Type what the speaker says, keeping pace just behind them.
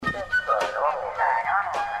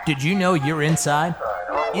Did you know you're inside?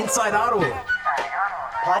 Inside AutoAlert.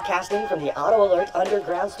 Podcasting from the AutoAlert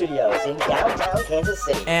Underground Studios in downtown Kansas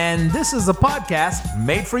City. And this is a podcast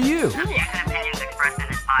made for you. The views and opinions expressed in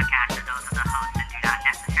this podcast are those of the host and do not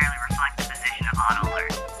necessarily reflect the position of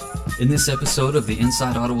AutoAlert. In this episode of the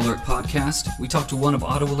Inside AutoAlert podcast, we talk to one of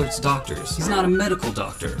AutoAlert's doctors. He's not a medical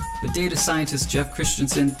doctor, but data scientist Jeff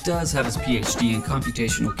Christianson does have his PhD in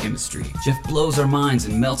computational chemistry. Jeff blows our minds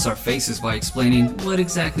and melts our faces by explaining what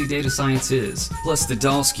exactly data science is. Plus, the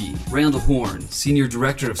DALSKI, Randell, Senior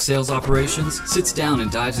Director of Sales Operations, sits down and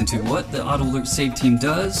dives into what the AutoAlert Save team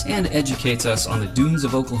does and educates us on the dunes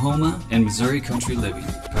of Oklahoma and Missouri country living.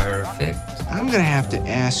 Perfect. I'm going to have to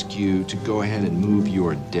ask you to go ahead and move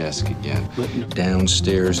your desk again.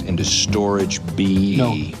 Downstairs into storage B.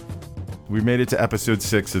 No. We made it to episode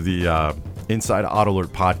 6 of the Inside AutoAlert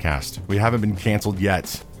podcast. We haven't been canceled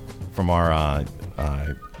yet from our,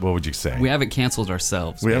 what would you say? We haven't canceled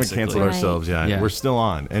ourselves. We haven't canceled ourselves yet. Yeah. We're still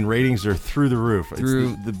on. And ratings are through the roof. It's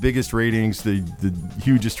the biggest ratings, the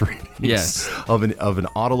hugest ratings Yes. of an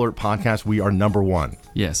AutoAlert podcast. We are number one.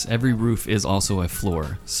 Yes, every roof is also a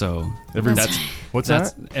floor. So What's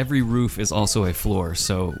that? Every roof is also a floor.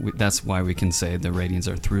 So that's why we can say the ratings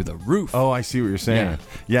are through the roof. Oh, I see what you're saying.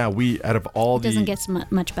 Yeah, we out of all it doesn't get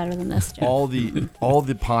much better than this, Jeff. all the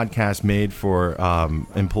podcasts made for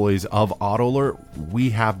employees of AutoAlert, we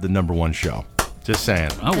have the number one show. Just saying.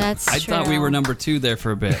 Oh, That's I thought we true. were number 2 there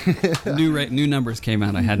for a bit. New numbers came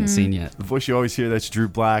out I hadn't seen yet. The voice you always hear, that's Drew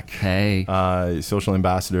Black, Hey. social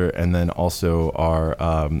ambassador, and then also our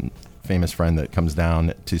famous friend that comes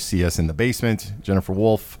down to see us in the basement, Jennifer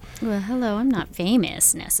Wolf. Well, hello, I'm not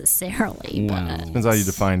famous necessarily, Wow. but Depends how you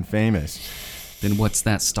define famous. Then what's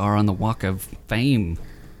that star on the Walk of Fame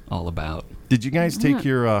all about? Did you guys take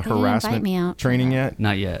your didn't invite me harassment out. training yet?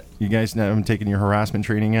 Not yet. You guys haven't taken your harassment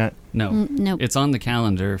training yet? No. nope. It's on the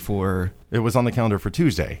calendar for It was on the calendar for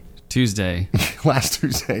Tuesday. Tuesday. Last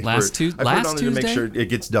Tuesday. Last I put it last on there to make Tuesday? sure it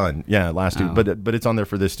gets done. Yeah, last Tuesday. But it's on there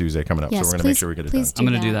for this Tuesday coming up, Yes, so we're going to make sure we get it done. please I'm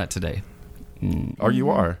going to do that today. Or you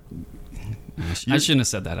are. I shouldn't have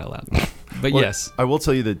said that out loud. But Well, yes. I will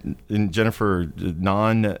tell you that in Jennifer,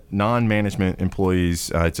 non-management employees,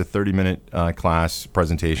 it's a 30-minute class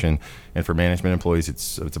presentation, and for management employees,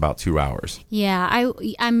 it's about 2 hours. Yeah,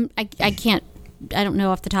 I can't. I don't know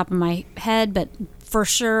off the top of my head, but for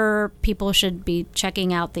sure, people should be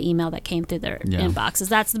checking out the email that came through their inboxes.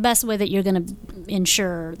 That's the best way that you're going to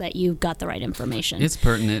ensure that you've got the right information. It's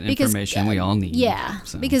pertinent information we all need. Yeah,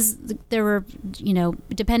 so. because there were,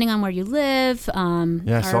 depending on where you live,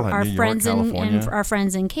 I saw that. our New York, friends California. and our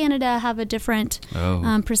friends in Canada have a different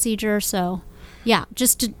procedure. So, yeah,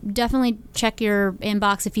 just to definitely check your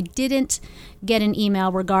inbox if you didn't get an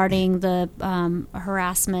email regarding the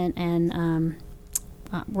harassment and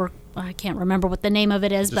work. I can't remember what the name of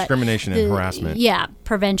it is, Discrimination but and harassment. Yeah,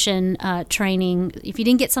 prevention training. If you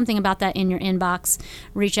didn't get something about that in your inbox,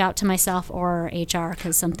 reach out to myself or HR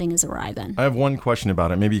because something is arriving. I have one question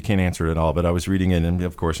about it. Maybe you can't answer it at all, but I was reading it, and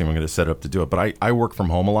of course, I'm going to set up to do it. But I work from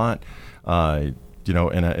home a lot, and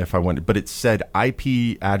if I went, but it said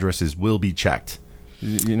IP addresses will be checked.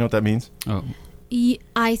 You know what that means? Oh.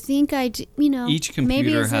 I think Each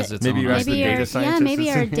computer has its own. Maybe you asked the data scientist.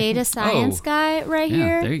 maybe our data science guy right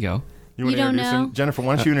here. There you go. You want to don't introduce know? him? Jennifer,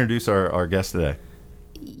 why don't you introduce our guest today?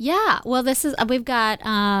 Yeah, well, we've got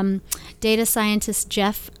data scientist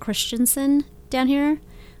Jeff Christianson down here.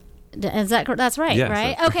 That's right, Yes,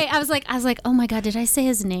 right? that's Okay, I was like, oh my God, did I say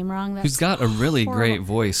his name wrong? Who's got a really great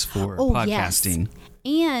voice for podcasting. Yes.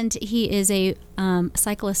 And he is a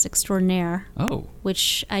cyclist extraordinaire. Oh.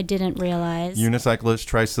 Which I didn't realize. Unicyclist,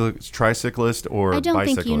 tricyclist, or I don't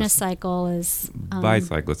bicyclist? think unicycle is.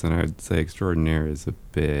 Bicyclist, and I'd say extraordinaire is a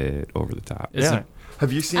bit over the top. Yeah.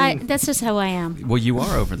 Have you seen? That's just how I am. Well, you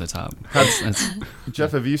are over the top. That's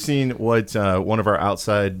Jeff, have you seen what one of our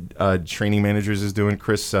outside training managers is doing?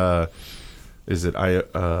 Chris, is it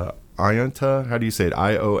Ionta? How do you say it?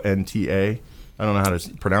 IONTA? I don't know how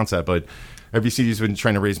to pronounce that, but have you seen he's been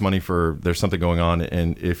trying to raise money for, there's something going on,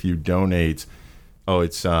 and if you donate, I'm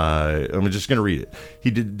just going to read it.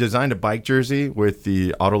 He designed a bike jersey with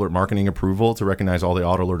the AutoAlert marketing approval to recognize all the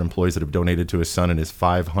AutoAlert employees that have donated to his son in his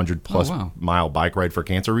 500-plus mile bike ride for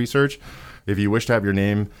cancer research. If you wish to have your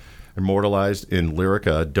name immortalized in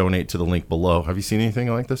Lyrica, donate to the link below. Have you seen anything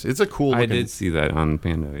like this? It's a cool looking. I did see that on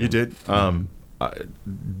Panda. Yeah. You did?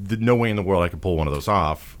 No way in the world I could pull one of those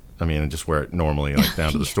off. I mean, and just wear it normally, like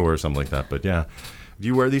down to the store or something like that. But yeah, do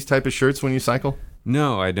you wear these type of shirts when you cycle?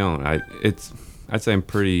 No, I don't. I'd say I'm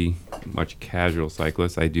pretty much a casual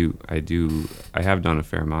cyclist. I have done a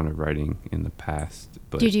fair amount of riding in the past,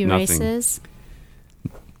 but do you do nothing. races?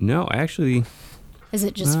 No, I actually Is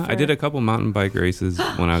it just? I did a couple mountain bike races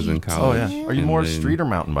when I was in college. Oh yeah. Are you And more then street or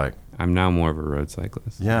mountain bike? I'm now more of a road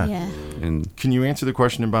cyclist. Yeah. And Can you answer the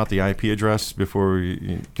question about the IP address before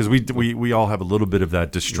because we all have a little bit of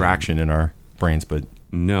that distraction in our brains, but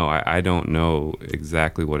no, I don't know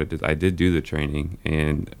exactly what it is. I did do the training,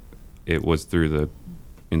 and it was through the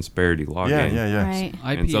Insperity login. yeah. Right.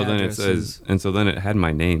 And so then it says, and so then it had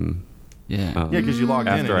my name. Yeah. Because you logged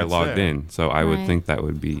in. After I and logged it's there. in, so I would think that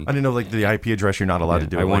would be. I didn't know like the IP address you're not allowed to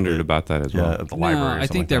do. I it wondered like about that as well. at the library. No, or I something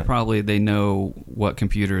think like they're that. probably they know what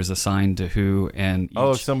computer is assigned to who, and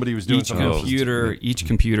if somebody was doing each something else.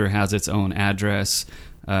 computer has its own address.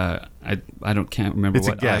 I can't remember It's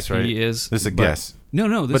a what guess, IP right? is. This is a but- guess.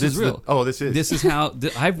 No, this But is it's real. this is. This is how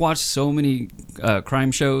I've watched so many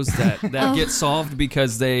crime shows that get solved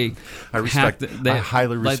because they. I respect. I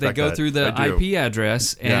highly respect. Like they go that. through the I do. IP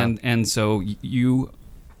address, and so you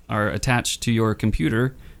are attached to your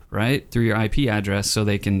computer, right, through your IP address, so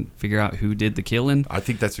they can figure out who did the killing. I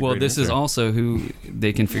think that's a well. great This is answer. also who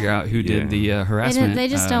they can figure out who did the harassment. They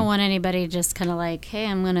just don't want anybody just kind of like, hey,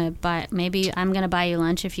 I'm gonna buy you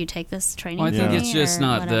lunch if you take this training. Well, I think with it's me," just or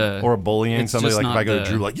not whatever. the. Or a bullying. It's Somebody just like if not I go to the-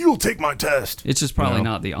 Drew, like you'll take my test. It's just probably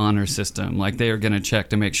not the honor system. Like they are going to check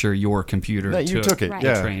to make sure your computer That you took it, Right. the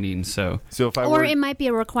yeah. training. So So if I Or were, it might be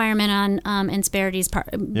a requirement on Insperity's part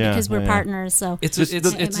because we're yeah. partners. So it's Just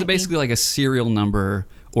it's the- It it's might be. basically like a serial number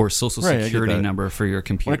or social Right, I get security that. number for your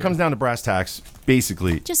computer. when it comes down to brass tacks,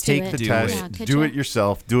 basically Just do take it. the Do test, it. Yeah, could do you? it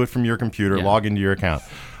yourself, do it from your computer, Yeah. log into your account.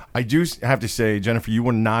 I do have to say, Jennifer, you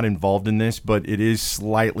were not involved in this, but it is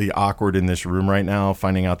slightly awkward in this room right now,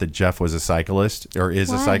 finding out that Jeff was a cyclist or is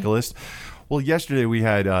a Why? cyclist. Well, yesterday we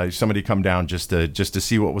had somebody come down just to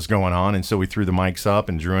see what was going on, and so we threw the mics up,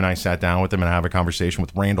 and Drew and I sat down with him and have a conversation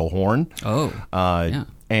with Randell Horn. Oh, yeah.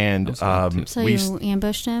 And So you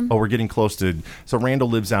ambushed him? we're getting close to. So Randall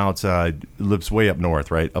lives way up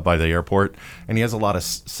north, right, up by the airport, and he has a lot of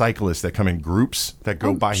cyclists that come in groups that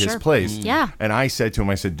go by his sure. place. Yeah. And I said to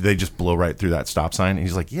him, do they just blow right through that stop sign? And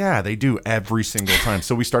he's like, yeah, they do every single time.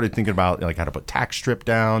 So we started thinking about like how to put tack strip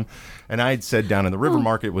down, and I had said down in the River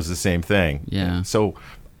Market was the same thing. Yeah. So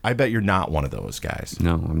I bet you're not one of those guys.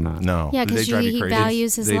 No, I'm not. No. Yeah, Do they because drive you he crazy?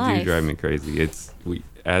 values his They life. do drive me crazy.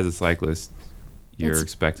 As a cyclist, you're It's-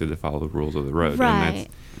 expected to follow the rules of the road. Right.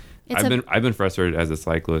 And that's, I've been frustrated as a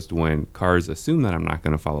cyclist when cars assume that I'm not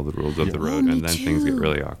going to follow the rules of the road, me and then things get too.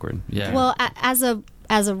 really awkward. Yeah. Well, as a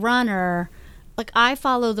runner, like I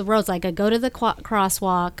follow the roads. Like I go to the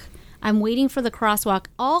crosswalk. I'm waiting for the crosswalk.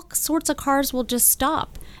 All sorts of cars will just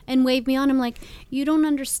stop and wave me on. I'm like, you don't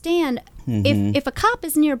understand. If a cop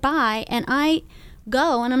is nearby and I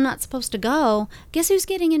go and I'm not supposed to go, guess who's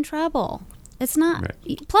getting in trouble? It's not.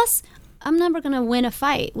 Right. Plus, I'm never going to win a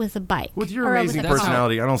fight with a bike. With your or amazing with a car.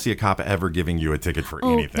 personality, I don't see a cop ever giving you a ticket for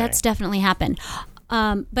anything. That's definitely happened.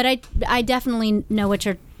 But I definitely know what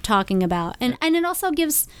you're talking about. And it also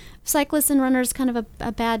gives cyclists and runners kind of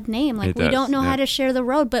a bad name. Like It we does, don't know yeah. how to share the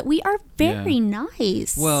road, but we are very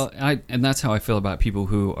nice. Well, and that's how I feel about people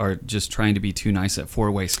who are just trying to be too nice at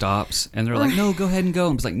four-way stops, and they're like, "No, go ahead and go."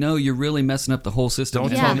 And it's like, "No, you're really messing up the whole system."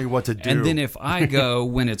 Don't And Yeah. tell me what to do. And then if I go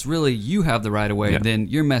when it's really you have the right of way, Yeah. then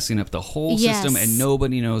you're messing up the whole Yes. system, and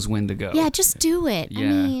nobody knows when to go. yeah, just do it. I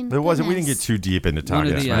Yeah. mean, There wasn't. We didn't get goodness. too deep into One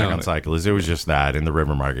talking of the, on cyclists. It was just that in the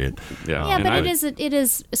River Market. Yeah. Yeah, and but I- it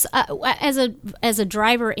is as a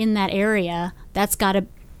driver in that area, that's got to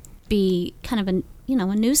be kind of a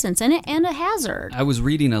nuisance and a hazard. I was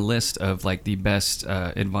reading a list of like the best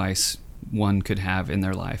advice one could have in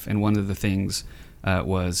their life, and one of the things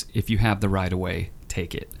was if you have the right of way,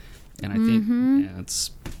 take it. And I think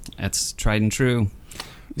that's tried and true.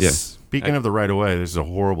 Yes. Speaking of the right of way, this is a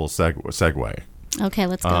horrible segue. Okay,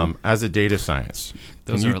 let's go. As a data scientist,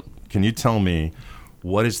 Those can you tell me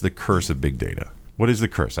what is the curse of big data? What is the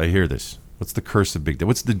curse? I hear this. What's the curse of big data?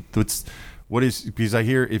 Because I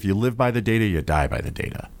hear if you live by the data, you die by the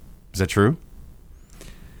data. Is that true?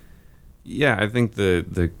 Yeah, I think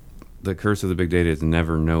the curse of the big data is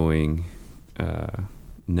never knowing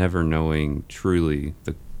truly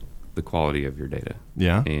the quality of your data.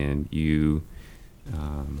 Yeah. And you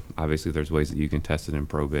obviously there's ways that you can test it and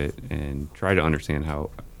probe it and try to understand how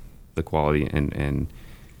the quality and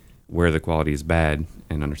where the quality is bad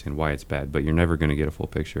and understand why it's bad, but you're never going to get a full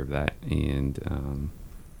picture of that. And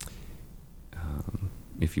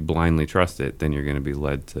if you blindly trust it, then you're going to be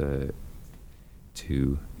led to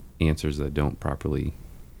answers that don't properly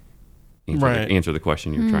answer the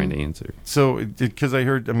question you're trying to answer. So, because I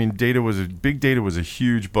heard, big data was a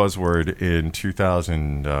huge buzzword in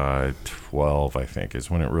 2012, I think, is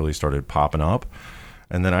when it really started popping up.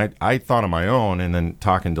 And then I thought on my own, and then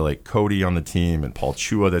talking to like Cody on the team and Paul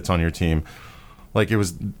Chua that's on your team, like it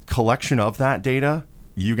was collection of that data.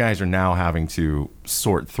 You guys are now having to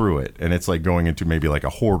sort through it, and it's like going into maybe like a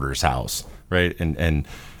hoarder's house, right? And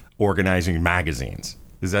organizing magazines.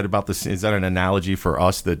 Is that about the? Is that an analogy for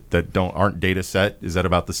us that aren't data set? Is that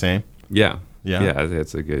about the same? Yeah. Yeah.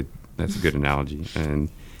 That's a good analogy, and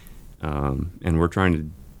we're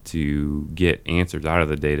trying to get answers out of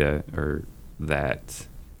the data, or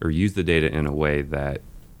use the data in a way that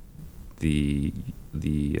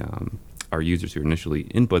our users who initially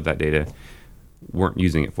input that data weren't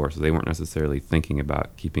using it for, so they weren't necessarily thinking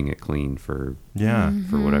about keeping it clean for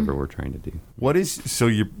whatever we're trying to do.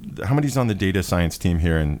 How many's on the data science team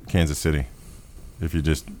here in Kansas City? If you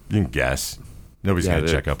can guess. Nobody's going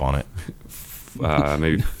to check up on it.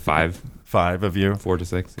 Maybe 5. 5 of you? 4 to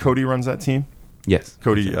 6. Cody runs that team? Yes.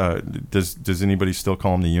 Cody, does anybody still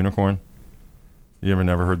call him the unicorn? You ever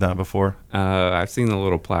never heard that before? I've seen the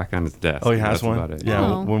little plaque on his desk. Oh, he has That's one? about it. Yeah,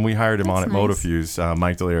 Oh, when we hired him on at that's nice. MotoFuse,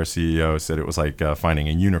 Mike DeLay, our CEO, said it was like finding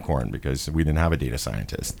a unicorn because we didn't have a data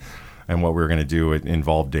scientist. And what we were going to do, it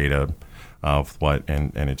involved data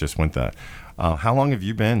and it just went that. How long have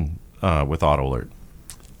you been with AutoAlert?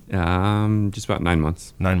 Just about 9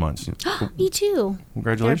 months. 9 months. Me too.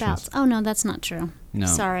 Congratulations. Thereabouts. Oh, no, that's not true. No.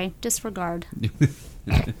 Sorry. Disregard.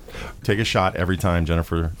 Take a shot every time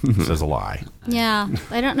Jennifer says a lie. Yeah.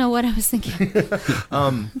 I don't know what I was thinking.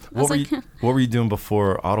 What were you doing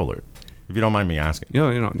before AutoAlert? If you don't mind me asking.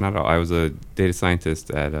 Not at all. I was a data scientist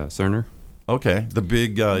at Cerner. Okay, the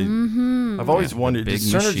big. I've always wondered. big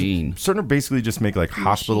does machine. Cerner basically just make like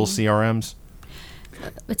hospital CRMs?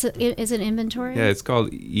 Is it inventory? Yeah, it's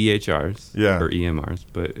called EHRs. Yeah. Or EMRs,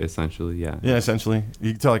 but essentially, yeah. Yeah, essentially.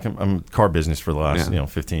 You can tell I'm in car business for the last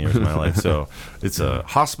 15 years of my life, so it's a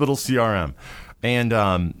hospital CRM. And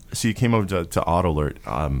so you came over to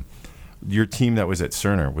AutoAlert. Your team that was at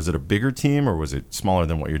Cerner, was it a bigger team or was it smaller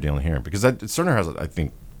than what you're dealing here? Because Cerner has, I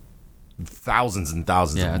think, thousands and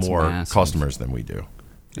thousands of it's more massive. customers than we do.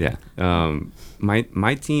 Yeah.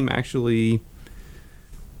 My team actually,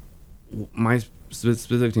 my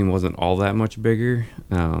specific team wasn't all that much bigger.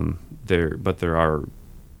 But there are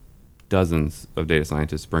dozens of data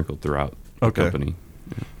scientists sprinkled throughout the company.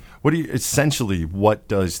 Yeah. What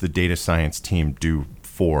does the data science team do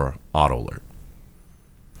for AutoAlert?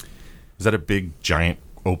 Is that a big, giant,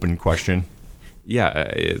 open question? Yeah,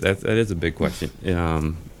 that is a big question.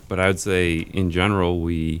 But I would say in general,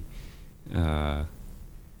 we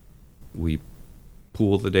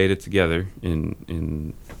pool the data together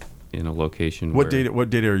in a location. What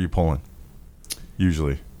data are you pulling?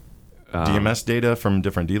 Usually, DMS data from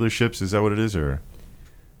different dealerships. Is that what it is, or?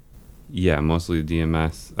 Yeah, mostly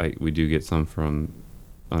DMS. We do get some from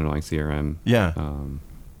underlying CRM. Yeah.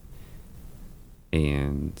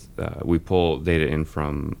 And we pull data in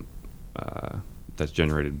from that's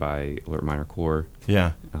generated by Alert Miner Core.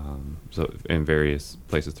 Yeah. So in various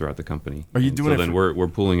places throughout the company. Are you And doing so it? then we're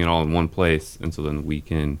pulling it all in one place, and so then we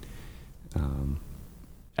can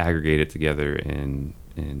aggregate it together and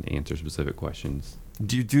answer specific questions.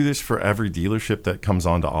 Do you do this for every dealership that comes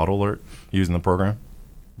onto AutoAlert using the program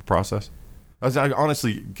process?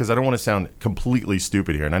 Honestly, because I don't want to sound completely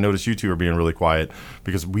stupid here, and I notice you two are being really quiet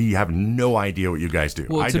because we have no idea what you guys do.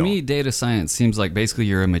 Well, to me, data science seems like basically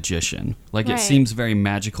you're a magician. Like Right. it seems very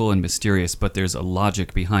magical and mysterious, but there's a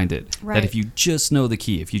logic behind it. Right. That if you just know the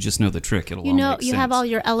key, if you just know the trick, it'll all make You sense. have all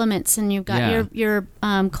your elements and you've got Yeah. your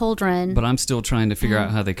cauldron. But I'm still trying to figure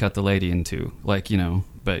out how they cut the lady in two.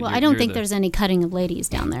 But well, you're- I don't you're think the- there's any cutting of ladies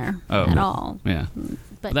down there Oh. at all. Yeah.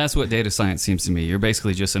 But That's what data science seems to me. You're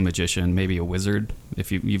basically just a magician, maybe a wizard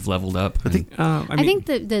if you've leveled up. I think I think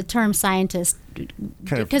the term scientist, Kind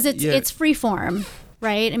of- because it's yeah. it's free form,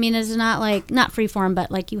 right? I mean, it's not free form,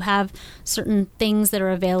 but like you have certain things that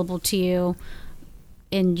are available to you,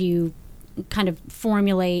 and you kind of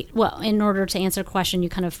formulate. Well, in order to answer a question, you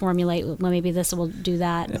kind of formulate. Well, maybe this will do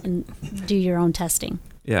that, and do your own testing.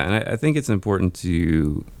 Yeah, and I think it's important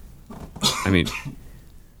to. I mean,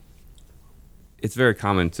 it's very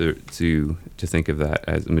common to think of that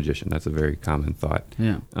as a magician. That's a very common thought.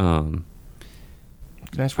 Yeah. Can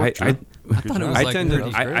I ask what I thought it was I like tend to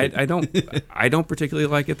pretty great. I don't particularly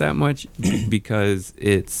like it that much because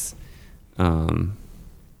it's right.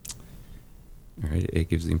 It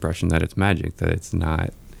gives the impression that it's magic, that it's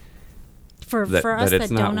not For that, us that it's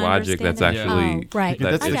that not don't logic. understand That's it. actually right.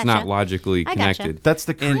 that I it's gotcha. not logically I gotcha. connected. That's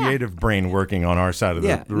the creative brain working on our side of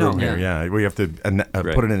the room here. Yeah, we have to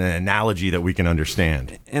put it in an analogy that we can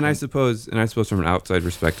understand. And I suppose from an outside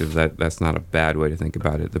perspective that's not a bad way to think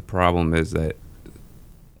about it. The problem is that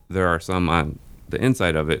there are some on the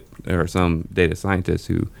inside of it. There are some data scientists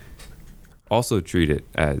who also treat it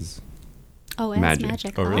as Oh, as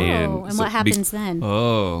magic. Oh, really? And so what happens then?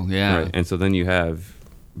 Oh, yeah. Right. And so then you have,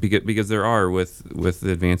 because there are, with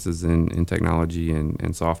the advances in technology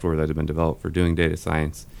and software that have been developed for doing data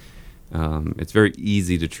science, it's very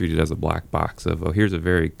easy to treat it as a black box of, oh, here's a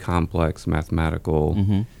very complex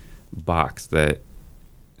mathematical box that,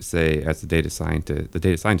 say, as the data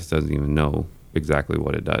scientist doesn't even know exactly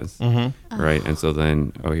what it does, right? And so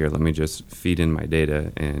then, oh, here, let me just feed in my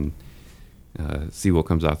data and see what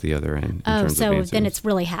comes out the other end. Oh, so then it's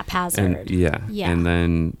really haphazard. And, yeah. And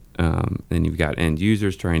then you've got end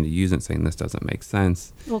users trying to use it, saying this doesn't make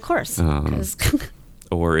sense. Well, of course.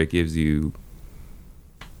 Or it gives you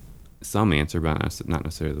some answer, but not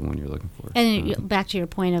necessarily the one you're looking for. And back to your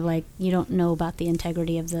point of like, you don't know about the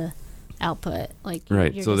integrity of the output. Like,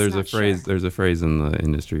 right. You're so just there's a not phrase. sure. There's a phrase in the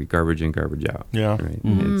industry: garbage in, garbage out. Yeah. Right.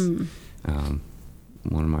 It's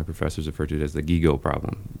one of my professors referred to it as the GIGO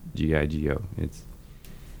problem. GIGO. It's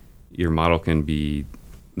your model can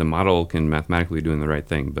mathematically be doing the right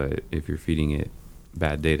thing, but if you're feeding it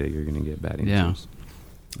bad data, you're going to get bad answers.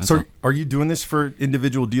 So are you doing this for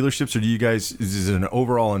individual dealerships, or do you guys, is it an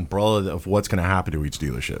overall umbrella of what's going to happen to each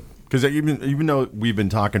dealership? Because even though we've been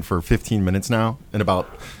talking for 15 minutes now and about,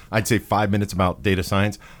 I'd say 5 minutes about data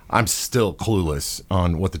science, I'm still clueless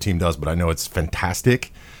on what the team does, but I know it's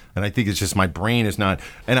fantastic. And I think it's just my brain is not,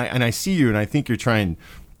 and I see you, and I think you're doing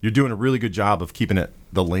a really good job of keeping it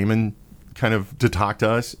the layman kind of to talk to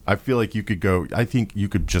us. I feel like I think you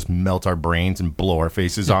could just melt our brains and blow our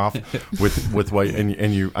faces off with what,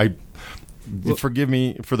 forgive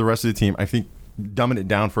me for the rest of the team. I think dumbing it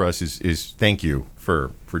down for us is thank you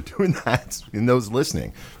for doing that and those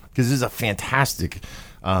listening, because this is a fantastic,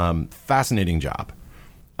 fascinating job.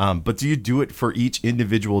 But do you do it for each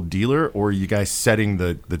individual dealer, or are you guys setting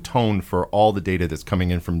the tone for all the data that's coming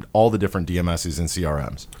in from all the different DMSs and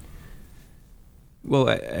CRMs? Well,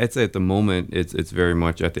 I'd say at the moment it's very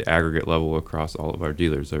much at the aggregate level across all of our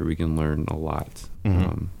dealers. So we can learn a lot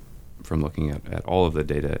from looking at all of the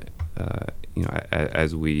data.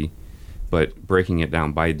 But breaking it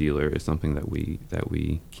down by dealer is something that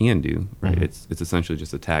we can do. Right? It's essentially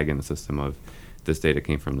just a tag in the system of this data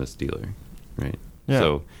came from this dealer, right? Yeah.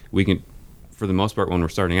 So we can, for the most part, when we're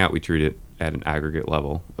starting out, we treat it at an aggregate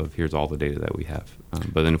level of here's all the data that we have.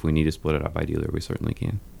 But then if we need to split it up by dealer, we certainly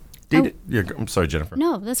can. Yeah, I'm sorry, Jennifer.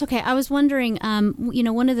 No, that's okay. I was wondering,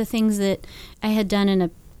 one of the things that I had done in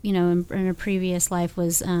a previous life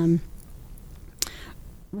was I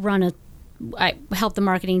helped the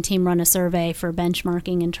marketing team run a survey for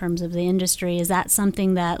benchmarking in terms of the industry. Is that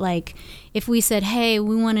something that, like, if we said, hey,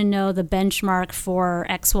 we want to know the benchmark for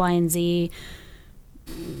X, Y, and Z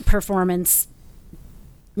performance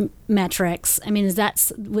metrics, I mean,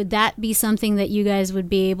 would that be something that you guys would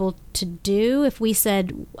be able to do if we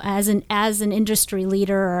said, as an industry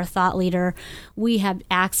leader or a thought leader, we have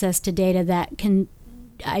access to data that can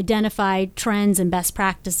identify trends and best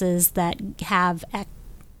practices that have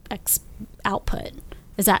X output?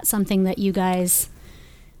 Is that something that you guys?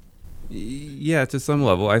 Yeah, to some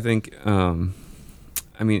level, I think.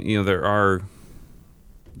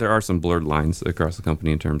 There are some blurred lines across the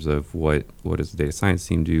company in terms of what does the data science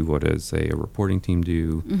team do, what does, say, a reporting team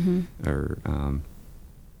do, or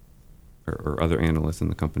other analysts in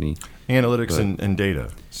the company. Analytics and data,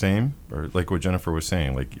 same, or like what Jennifer was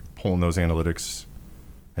saying, like pulling those analytics.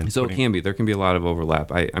 And so there can be a lot of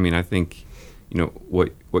overlap. I think,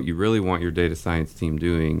 what you really want your data science team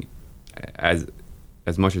doing, as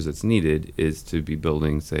much as it's needed, is to be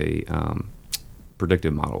building, say,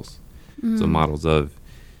 predictive models. So models of,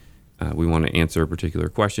 we want to answer a particular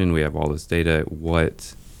question. We have all this data.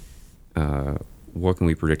 What can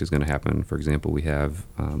we predict is going to happen? For example, we have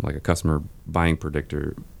like a customer buying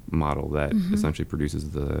predictor model that essentially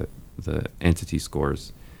produces the entity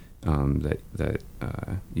scores that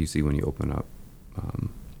you see when you open up,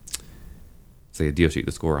 say, a deal sheet,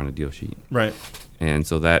 the score on a deal sheet. Right. And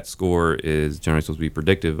so that score is generally supposed to be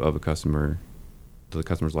predictive of the customer's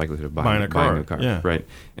likelihood of buying a car. Yeah. Right.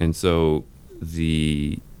 And so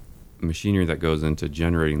the machinery that goes into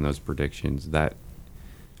generating those predictions, I'd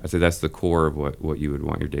say that's the core of what you would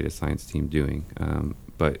want your data science team doing.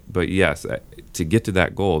 But yes, to get to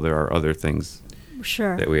that goal, there are other things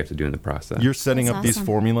that we have to do in the process. You're setting up these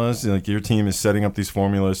formulas, like your team is setting up these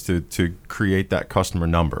formulas to create that customer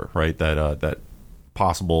number, right? That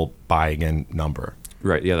possible buy again number.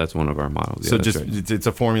 Right. Yeah, that's one of our models. So just right. It's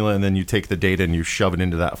a formula, and then you take the data and you shove it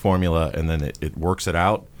into that formula, and then it works it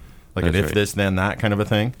out, like an if this then that kind of a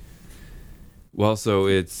thing. Well, so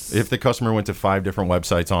it's if the customer went to 5 different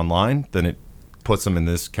websites online, then it puts them in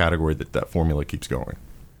this category that formula keeps going.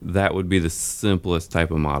 That would be the simplest type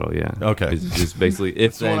of model, yeah. Okay. It's just basically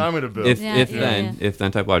if That's then, what I'm gonna build. if Yeah, yeah.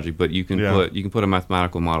 then type logic. But you can Yeah. put a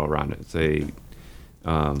mathematical model around it. Say,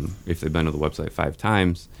 if they've been to the website 5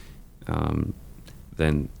 times,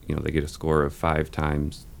 then they get a score of 5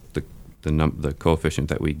 times the coefficient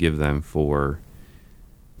that we give them for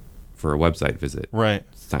a website visit. Right.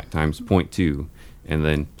 Times 0.2, and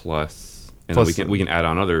then plus then Plus we can add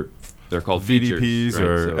on other. They're called VDPs features, right?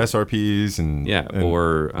 or So- SRPs and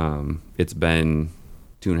or it's been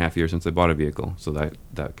 2.5 years since I bought a vehicle, so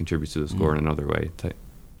that contributes to the score in another way.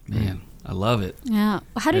 Man, I love it. Yeah.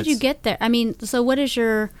 How did you get there? I mean, so what is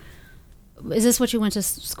this what you went to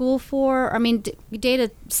school for? I mean,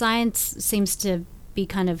 data science seems to be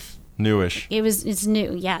kind of newish. It's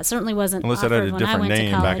new. Yeah, it certainly wasn't. Unless it offered had a when I different went to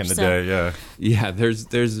name college, back in the so. day, yeah. Yeah, there's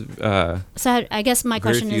So I guess my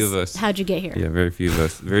Very question few is, of us- how'd you get here? yeah, very few data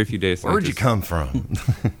scientists. Where'd you come from?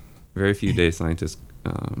 Very few data scientists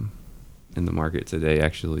in the market today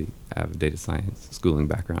actually have a data science schooling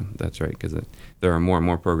background. That's right, because there are more and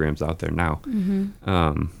more programs out there now.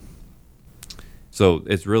 Mm-hmm. So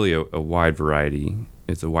it's really a wide variety.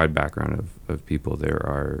 It's a wide background of people. There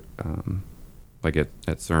are, like at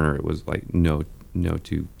Cerner, it was like no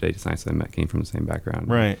 2 data scientists I met came from the same background.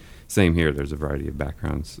 Right. Same here. There's a variety of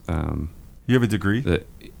backgrounds. You have a degree?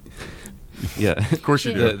 Yeah. Of course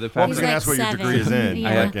you do. The Well, I He's was going to like ask what your 7. degree is in.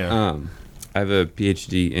 Yeah. I have a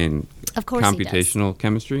PhD in Of course he does. computational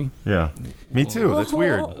chemistry. Yeah. Me too. That's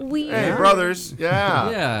weird. Weird. Hey, brothers.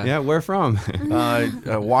 Yeah. Yeah, where from?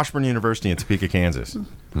 Washburn University in Topeka, Kansas.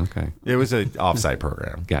 Okay. It was an offsite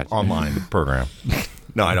program. Gotcha. Online program.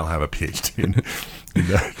 No, I don't have a PhD in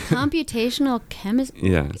Computational chemistry.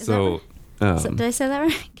 Yeah. Is So, that did I say that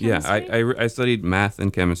right? yeah, Chemistry? I studied math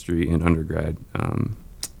and chemistry in undergrad.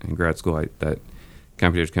 In grad school, that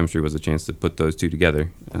computational chemistry was a chance to put those two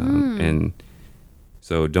together. And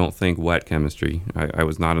so don't think wet chemistry. I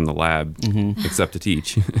was not in the lab except to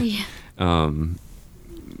teach. Yeah.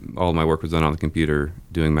 All of my work was done on the computer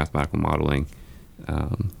doing mathematical modeling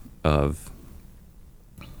of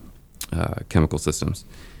chemical systems.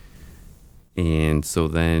 And so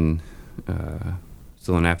then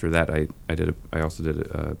after that, I also did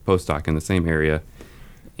a postdoc in the same area,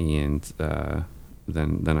 and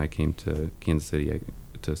then I came to Kansas City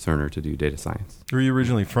to Cerner to do data science. Where are you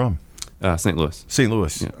originally from? St. Louis. St.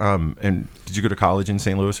 Louis. Yeah. And did you go to college in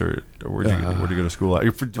St. Louis, or where did you go to school at?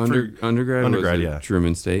 Undergrad was yeah. at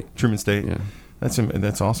Truman State. Truman State. Yeah.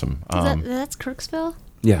 That's awesome. That's Kirksville?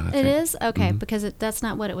 Yeah. That's It right. is? Okay, because that's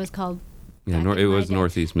not what it was called. Yeah, back it in my was day.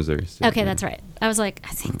 Northeast Missouri State. Okay, yeah. that's right. I was like, I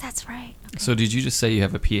think that's right. So did you just say you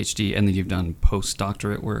have a PhD and then you've done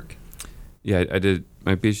postdoctorate work? Yeah, I did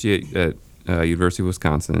my PhD at University of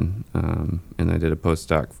Wisconsin, and I did a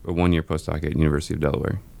 1-year postdoc at University of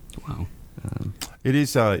Delaware. Wow. It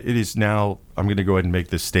is now. I'm going to go ahead and make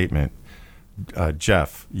this statement.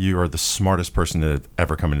 Jeff, you are the smartest person to have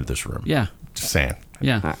ever come into this room. Yeah. Just saying.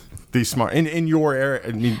 Yeah. The smart in your area.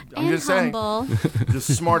 I mean, I'm And just saying, humble. the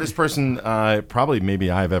smartest person probably maybe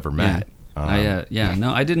I've ever met. No,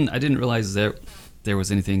 I didn't realize there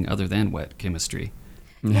was anything other than wet chemistry.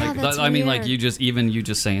 Yeah, that's I mean, like weird. you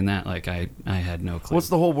just saying that, like I had no clue. What's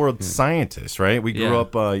the whole world scientists, right? We grew Yeah.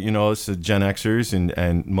 up, us Gen Xers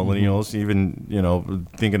and millennials, even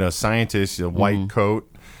thinking of scientists, a white coat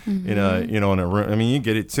in a in a room. I mean, you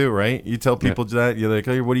get it too, right? You tell people that, you're like,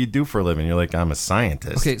 hey, what do you do for a living? You're like, I'm a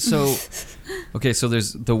scientist. Okay, so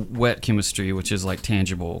there's the wet chemistry, which is like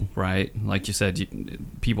tangible, right? Like you said,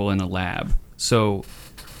 people in a lab. So,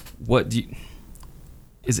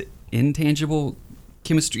 is it intangible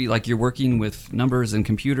chemistry? Like you're working with numbers and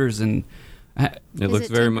computers and. It looks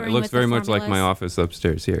it very tinkering with the much like my formulas? office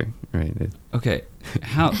upstairs here, right? Okay,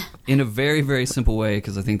 how in a very, very simple way,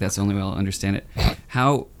 because I think that's the only way I'll understand it.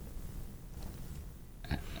 How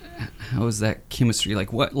is that chemistry?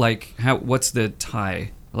 Like what? Like how? What's the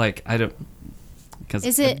tie? Like I don't.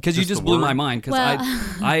 Is it- Because you Just just the blew word? my mind. Because Well-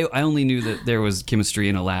 I only knew that there was chemistry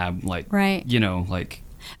in a lab, like Right. like.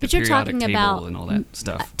 But the you're periodic talking table about and all that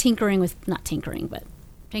stuff. tinkering with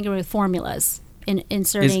formulas and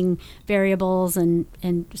inserting variables and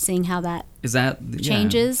seeing how that Is that yeah.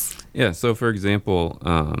 changes. Yeah. So, for example,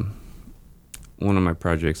 one of my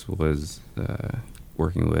projects was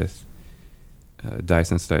working with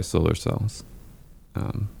dye-sensitized solar cells.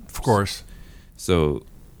 Of course. So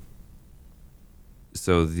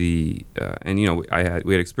the we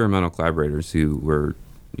had experimental collaborators who were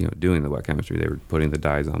doing the wet chemistry. They were putting the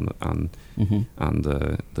dyes on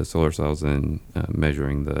the solar cells and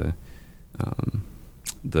measuring the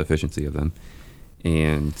efficiency of them,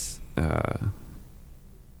 and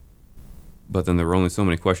but then there were only so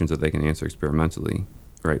many questions that they can answer experimentally.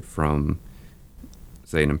 right, from,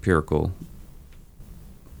 say, an empirical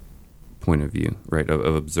point of view, right,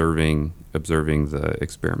 of observing the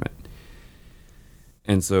experiment.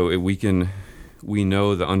 And so we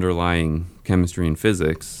know the underlying chemistry and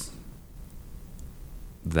physics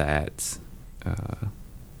that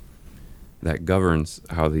governs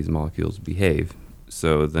how these molecules behave.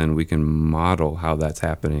 So then we can model how that's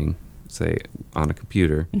happening, say, on a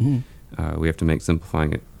computer. We have to make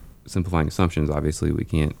simplifying assumptions. Obviously, we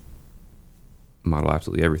can't model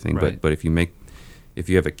absolutely everything. Right. But if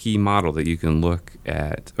you have a key model that you can look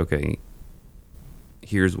at, okay,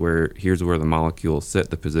 here's where the molecules sit,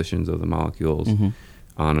 the positions of the molecules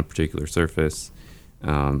on a particular surface,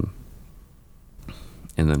 and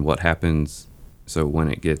then what happens. So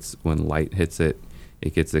when light hits it,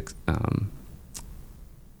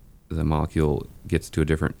 the molecule gets to a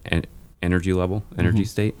different energy level, energy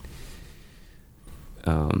state,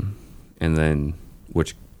 and then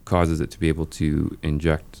which causes it to be able to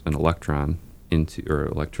inject an electron or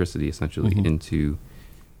electricity essentially into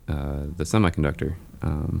the semiconductor.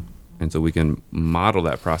 And so we can model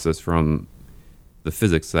that process from the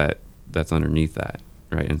physics that's underneath that,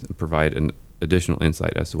 right, and provide an additional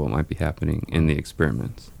insight as to what might be happening in the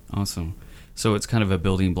experiments. Awesome. So it's kind of a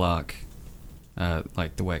building block,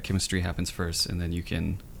 like the way chemistry happens first, and then you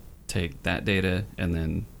can take that data and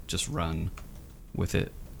then just run with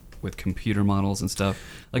it with computer models and stuff.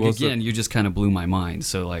 Like, well, again, you just kind of blew my mind.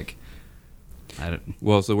 So like,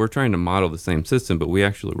 so we're trying to model the same system, but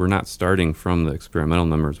we're not starting from the experimental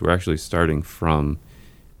numbers. We're actually starting from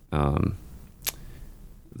the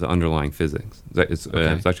underlying physics. It's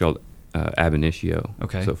actually called ab initio.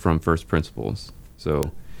 Okay. So from first principles.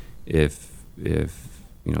 So if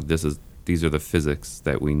these are the physics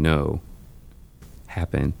that we know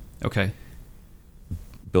happen. Okay.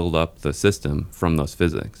 Build up the system from those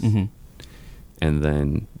physics, and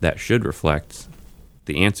then that should reflect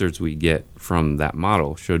the answers we get from that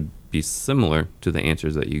model should be similar to the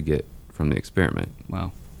answers that you get from the experiment.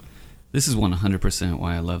 Wow. This is 100%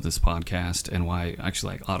 why I love this podcast, and why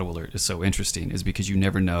actually like AutoAlert is so interesting, is because you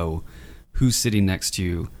never know who's sitting next to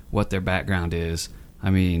you, what their background is. I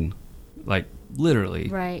mean, like literally,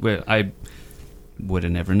 right. I would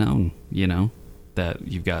have never known, that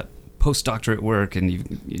you've got postdoctorate work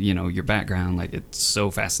and your background. Like, it's so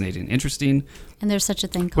fascinating and interesting. And there's such a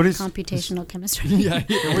thing called computational chemistry. Yeah.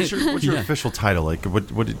 What's your official title? Like,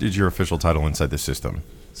 what is your official title inside the system?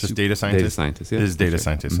 Just data scientist. Data scientist. Yeah. It is data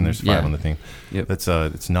scientist, and there's 5 on the team. Yep. That's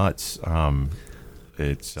it's nuts.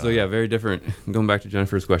 Very different. Going back to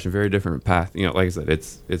Jennifer's question, very different path. Like I said,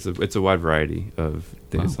 it's a wide variety of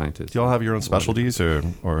data scientists. Do y'all have your own specialties, or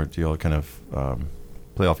do y'all kind of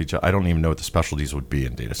play off each other? I don't even know what the specialties would be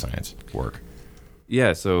in data science work.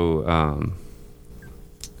 Yeah. So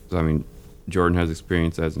I mean, Jordan has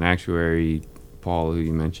experience as an actuary. Paul, who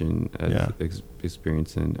you mentioned, has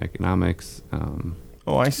experience in economics.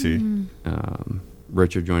 I see.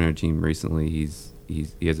 Richard joined our team recently. He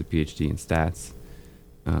has a PhD in stats.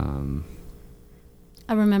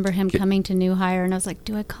 I remember him coming to new hire, and I was like,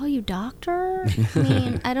 "Do I call you doctor?" I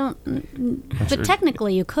mean, I don't. But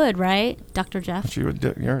technically, you could, right, Dr. Jeff? You're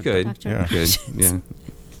good. Doctor. Yeah. Good. Yeah.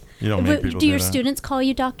 You don't make people do your that. students call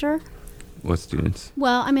you doctor? What students?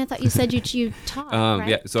 Well, I mean, I thought you said you taught, right?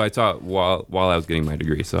 Yeah, so I taught while I was getting my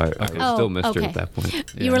degree, so I was still Mr. at that point.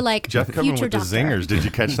 Yeah. You were like Jeff coming with doctor. the zingers. Did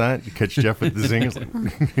you catch that? You catch Jeff with the zingers?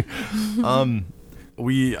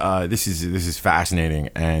 This is fascinating.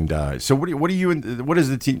 And so what do you what is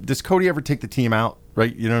the team? Does Cody ever take the team out?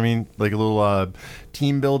 Right? You know what I mean? Like a little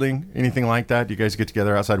team building, anything like that? Do you guys get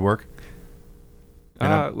together outside work?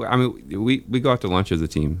 I mean, we go out to lunch as a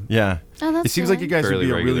team. Yeah. Oh, that's it seems good. like you guys would be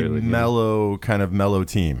a really mellow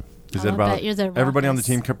team. Is that about everybody on the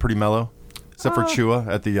team pretty mellow? Except for Chua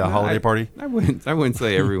at the holiday party? I wouldn't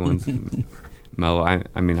say everyone's mellow.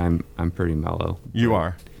 I mean, I'm pretty mellow. You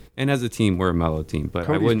are. And as a team, we're a mellow team, but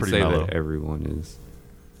Cody's I wouldn't say mellow. that everyone is.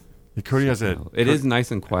 Yeah, Cody has a. It is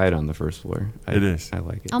nice and quiet on the first floor. It is. I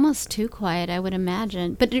like it. Almost too quiet, I would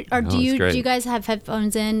imagine. But do you guys have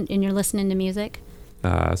headphones in and you're listening to music?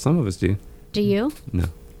 Some of us do. Do you? No.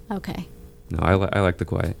 Okay. No, I like the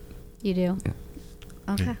quiet. You do?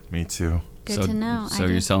 Yeah. Okay. Me too. Good to know. So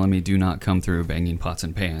you're telling me do not come through banging pots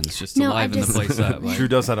and pans just to liven the place up. Drew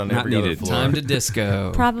does that on every other floor. Time to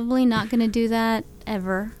disco. Probably not going to do that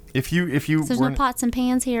ever. If you there's no pots and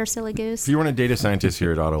pans here, silly goose. If you weren't a data scientist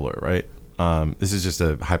here at AutoAlert, right? This is just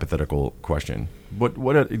a hypothetical question.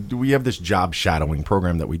 Do we have this job shadowing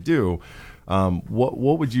program that we do?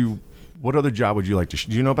 What would you What other job would you like to?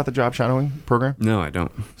 Do you know about the job shadowing program? No, I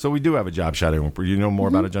don't. So we do have a job shadowing. Do you know more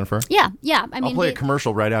about it, Jennifer? Yeah. I I'll mean, play a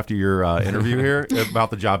commercial right after your interview here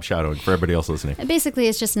about the job shadowing for everybody else listening. basically,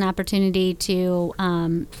 it's just an opportunity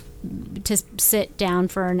to sit down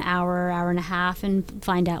for an hour and a half and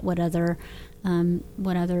find out what other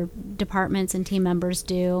departments and team members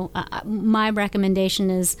do. My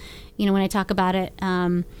recommendation is, when I talk about it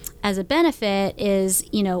as a benefit is,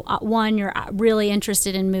 one, you're really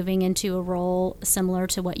interested in moving into a role similar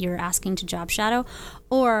to what you're asking to job shadow,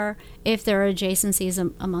 or if there are adjacencies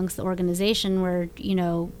amongst the organization where,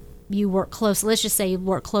 you work close. Let's just say you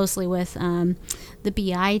work closely with the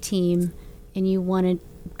BI team and you want to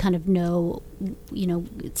kind of know,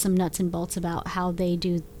 some nuts and bolts about how they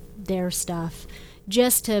do their stuff,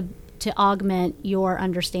 just to augment your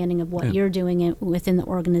understanding of what you're doing within the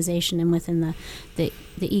organization and within the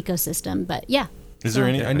ecosystem. But yeah. Is there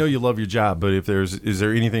any? I know you love your job, but is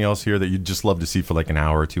there anything else here that you'd just love to see for like an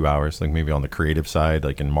hour or 2 hours, like maybe on the creative side,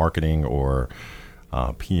 like in marketing or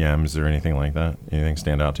PMs or anything like that? Anything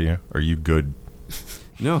stand out to you? Are you good?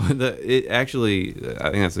 No, it actually,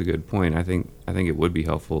 I think that's a good point. I think it would be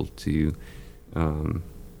helpful to,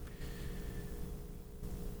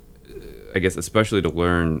 I guess, especially to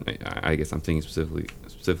learn. I guess I'm thinking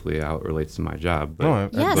specifically how it relates to my job.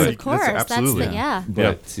 But, yes, but of course. Absolutely.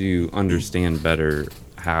 But to understand better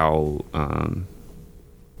how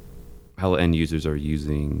end users are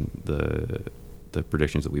using the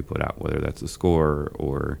predictions that we put out, whether that's the score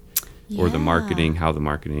or the marketing, how the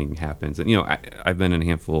marketing happens. And I've been in a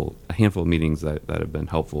handful of meetings that have been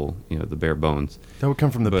helpful. The bare bones. That would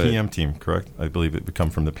come from the PM team, correct? I believe it would come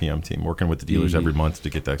from the PM team, working with the dealers every month to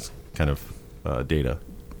get that kind of data.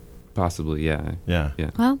 Possibly, yeah.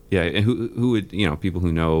 Well, yeah, and who would people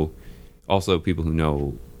who know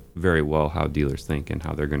very well how dealers think and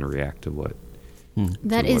how they're going to react to what.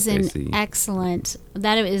 That is what they an see. excellent.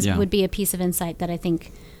 That is would be a piece of insight that I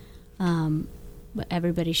think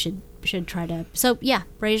everybody should try to. So yeah,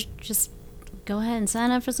 Ray, just go ahead and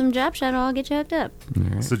sign up for some job shadow. I'll get you hooked up.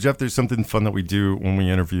 Right. So Jeff, there's something fun that we do when we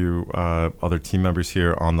interview other team members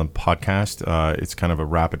here on the podcast. It's kind of a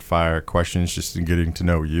rapid fire questions, just in getting to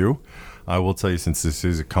know you. I will tell you, since this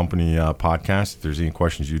is a company podcast, if there's any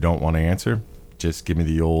questions you don't want to answer, just give me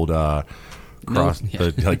the old no, I'm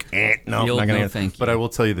not going to answer. But I will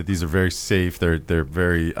tell you that these are very safe. They're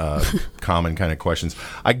very common kind of questions.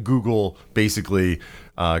 I Google basically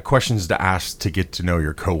questions to ask to get to know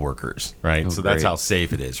your coworkers, right? So that's how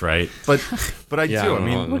safe it is, right? But I do. I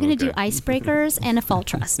mean, we're going to do icebreakers and a fall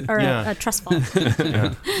trust or a trust fall.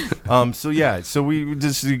 So we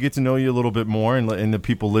just to get to know you a little bit more, and the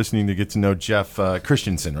people listening to get to know Jeff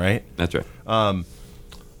Christianson, right? That's right.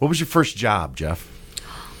 What was your first job, Jeff?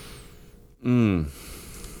 Very,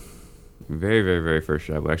 very, very first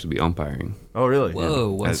job would actually be umpiring. Oh, really?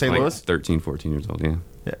 Whoa. In St. Louis? 13, 14 years old, yeah.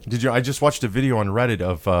 Did you? I just watched a video on Reddit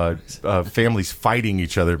of families fighting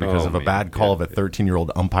each other because of a bad call of a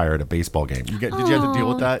 13-year-old umpire at a baseball game. Did you have to deal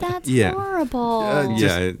with that? That's Yeah. horrible.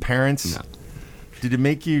 Parents? No. Did it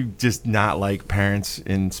make you just not like parents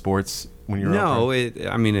in sports when you were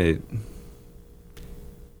umpiring?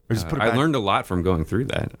 I learned a lot from going through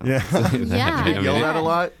that. Yeah. Yeah. Did you yell at a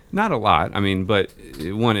lot? Not a lot. I mean, but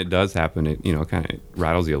when it does happen, it kind of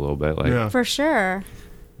rattles you a little bit. Like, For sure.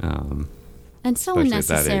 And so especially at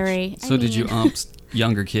that unnecessary. So did you ump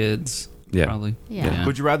younger kids? Yeah. Probably. Yeah.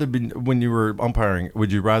 Would you rather when you were umpiring?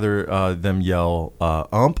 Would you rather them yell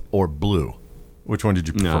ump or blue? Which one did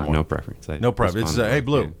you prefer? No preference. No preference. It's hey,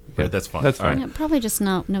 blue. Yeah. Yeah, that's fine. That's fine. Yeah, probably just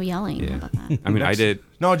no yelling. Yeah. About that. I mean, I did.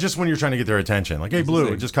 No, just when you're trying to get their attention, like, hey,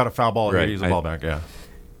 blue, just caught a foul ball, Right. use the ball back. Yeah.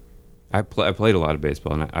 I played a lot of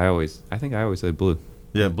baseball, and I think I always said blue.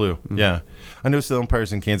 Yeah, blue. Mm-hmm. Yeah, I noticed the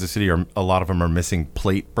umpires in Kansas City a lot of them are missing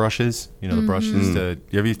plate brushes. The brushes to.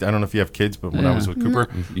 I don't know if you have kids, but when I was with Cooper,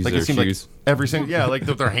 Use like their it seemed shoes. like every single like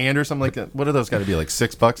their hand or something like that. What are those got to be like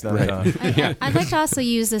 $6 now? Right. I'd like to also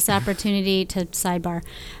use this opportunity to sidebar.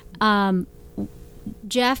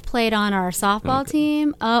 Jeff played on our softball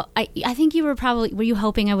team. Oh, I think you were you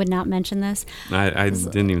hoping I would not mention this? I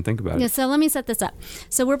didn't even think about Yeah, it. so let me set this up.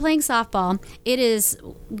 So we're playing softball.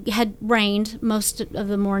 Had rained most of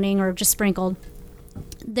the morning or just sprinkled.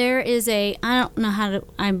 There is I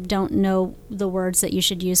don't know the words that you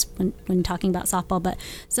should use when talking about softball, but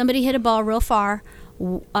somebody hit a ball real far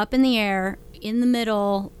up in the air in the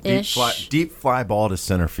middle-ish. Deep fly ball to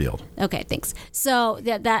center field. Okay, thanks. So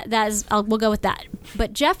that is we'll go with that.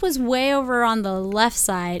 But Jeff was way over on the left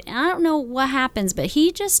side, and I don't know what happens, but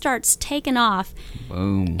he just starts taking off.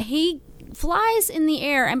 Boom. He flies in the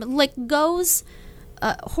air and goes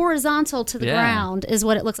horizontal to the Yeah. ground is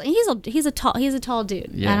what it looks like. He's a tall dude.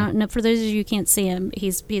 Yeah. I don't know, for those of you who can't see him,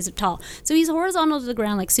 he's tall. So he's horizontal to the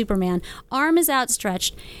ground like Superman. Arm is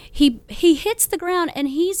outstretched. He hits the ground and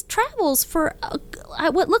he travels for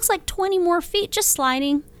what looks like 20 more feet, just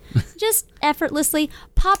sliding, just effortlessly.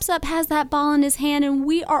 Pops up, has that ball in his hand, and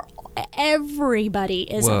everybody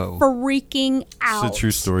is Whoa. freaking out. It's a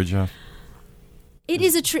true story, Jeff. It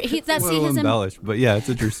is a true. That's A little his embellished, but yeah, it's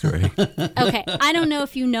a true story. Okay, I don't know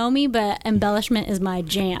if you know me, but embellishment is my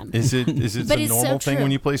jam. Is it But a it's normal so thing true.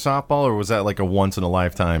 when you play softball, or was that like a once in a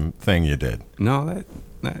lifetime thing you did? No,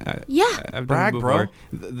 Yeah. I've Brag, done it bro.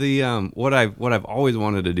 before. The what I've always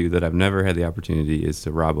wanted to do that I've never had the opportunity is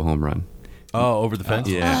to rob a home run. Oh, over the fence.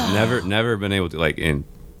 Yeah, never been able to. Like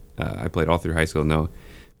I played all through high school. No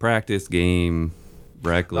practice game,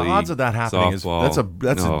 rec The league, odds of that happening softball. is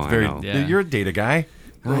that's No, a I very. know. Yeah. You're a data guy.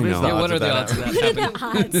 I What is know. the Yeah, odds what are of the that odds of that What are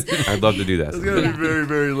happening? the odds? I'd love to do that. It's gonna be very,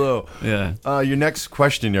 very low. Yeah. Your next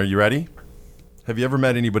question. Are you ready? Have you ever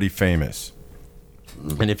met anybody famous?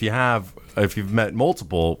 And if you have, if you've met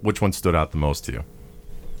multiple, which one stood out the most to you?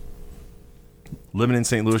 Living in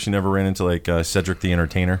St. Louis, you never ran into like Cedric the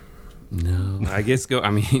Entertainer? No, I guess I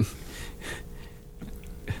mean,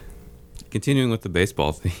 continuing with the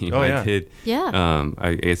baseball theme. Oh, yeah. I did. Yeah.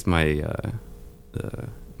 I guess my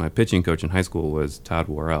pitching coach in high school was Todd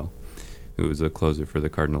Worrell, who was a closer for the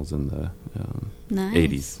Cardinals in the Nice.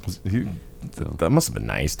 80s. So, That must have been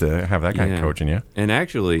nice to have that guy yeah. coaching you. And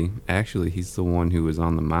actually, he's the one who was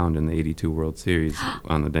on the mound in the '82 World Series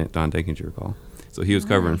on the Don Denkinger call. So he was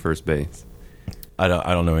covering first base. I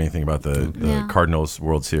don't know anything about the Yeah. Cardinals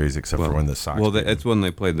World Series except for when the Sox. Well, beat them. that's when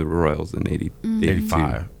they played the Royals in 82.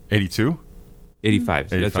 85. 82? 85.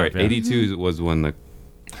 That's 85, right. yeah. 82 was when the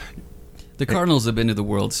The Cardinals have been to the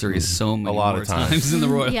World Series so many lot more of times. times than the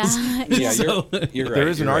Royals. Yeah. you're There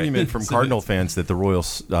is an argument from Cardinal fans that the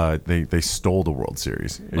Royals they stole the World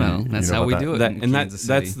Series. Well, that's how we do it. That, in and Kansas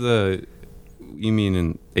that's City. the. You mean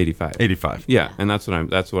in 85? 85. Yeah, and that's what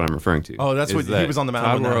I'm referring to. Oh, that's is what- he that was on the mound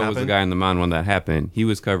Todd when that Worrell was the happened? guy on the mound when that happened. He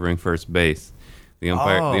was covering first base. The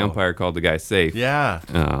umpire called the guy safe. Yeah.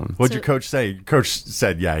 What'd your coach say? Your coach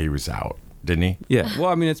said, yeah, he was out, didn't he? Yeah. Well,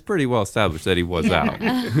 I mean, it's pretty well established that he was out.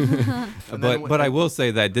 but I will say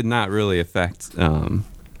that did not really affect.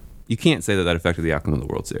 You can't say that affected the outcome of the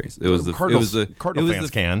World Series. It was the Cardinals, it was the Cardinal it was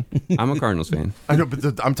fans the- can. I'm a Cardinals fan. I know,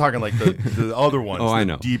 but I'm talking like the other ones. Oh, I the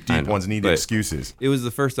know. Deep I know. ones need But excuses. It was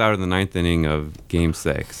the first out of the ninth inning of Game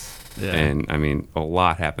 6, Yeah. and I mean, a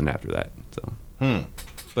lot happened after that. So,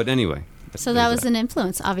 But anyway. So that was an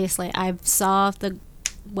influence, obviously. I saw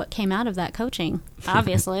what came out of that coaching,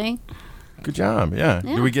 obviously. Good job. Yeah.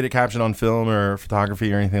 Yeah. Did we get it captured on film or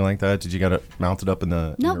photography or anything like that? Did you got it mounted up in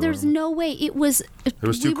the? No, in your there's room? no way. It was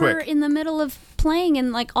was too we were quick. in the middle of playing,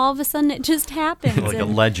 and like all of a sudden it just happened. Like a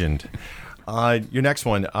And- legend. Your next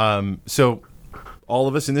one. So, all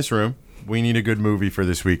of us in this room, we need a good movie for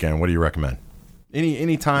this weekend. What do you recommend?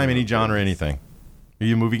 Any time, any genre, anything. Are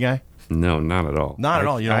you a movie guy? No, not at all. Not at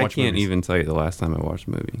all. You don't I watch can't movies? even tell you the last time I watched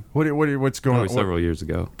a movie. What's going Probably on? several years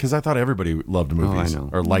ago. Because I thought everybody loved movies know.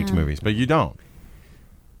 or liked Yeah. movies, but you don't.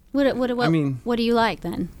 What I mean- what do you like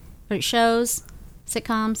then? Shows,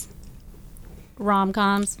 sitcoms,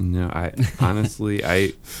 rom-coms. No, I honestly,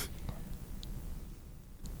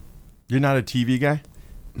 You're not a TV guy?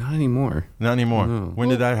 not anymore. Not anymore. No. When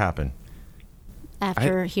did that happen?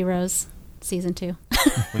 After Heroes season 2.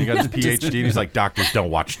 When he got his PhD, and he's like, doctors don't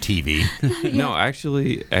watch TV. No,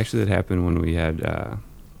 actually, that happened when we had.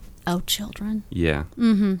 Oh, children. Yeah,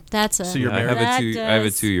 That's a. So you're I married? have a that I have a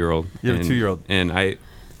does- 2-year-old. You have a and- 2-year-old. and I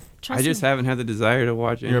Trust just me. haven't had the desire to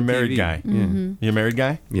watch. You're a any married TV. guy. Yeah. You a married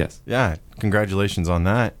guy? Yes. Yeah. Congratulations on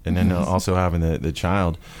that. And then also having the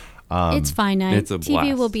child. It's finite. it's a TV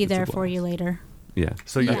will blast. be It's a there for you blast. later. Yeah.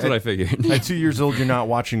 So That's you- what I figured. At 2 years old, you're not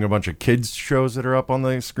watching a bunch of kids shows that are up on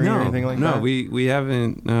the screen or anything like that? No, we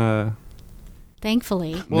haven't.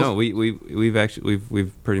 Thankfully. No,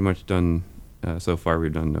 we've pretty much done. So far,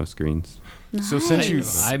 we've done no screens. So since you,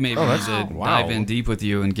 I maybe Oh, need that's- to wow. dive in deep with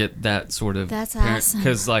you and get that sort of That's awesome.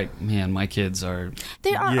 Because, like, man, my kids are.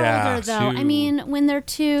 They are Yeah, older though. I too- mean, when they're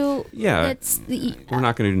 2, Yeah, it's the We're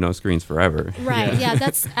not going to do no screens forever. right. Yeah,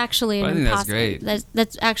 that's actually But I an think that's impossible. great.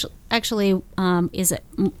 That's actually is it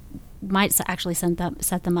might actually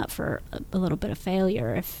set them up for a little bit of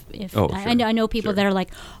failure if Oh, I sure. know people Sure. that are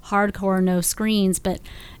like hardcore no screens, but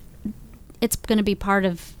it's going to be part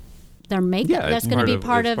of their makeup. Yeah, That's it's going to be it's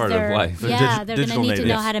part of part their life. yeah. They're going to digital need to know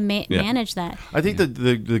natives. how to Yeah. manage that. I think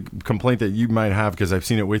the complaint that you might have, because I've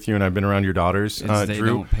seen it with you and I've been around your daughters, Is they Drew.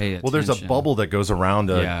 don't pay Well, there's a attention. bubble that goes around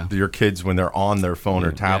your kids when they're on their phone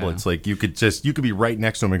or tablets. Like you could be right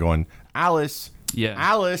next to them and going, Alice, Yeah.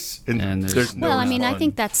 Alice, and there's no Well, I mean, I respond.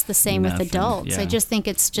 think that's the same with Nothing, adults. I yeah. just think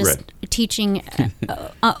it's just Right. teaching.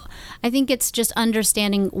 I think it's just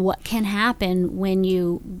understanding what can happen when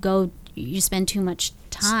you spend too much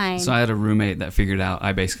time. So I had a roommate that figured out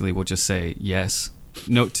I basically will just say yes,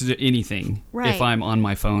 no to anything Right. if I'm on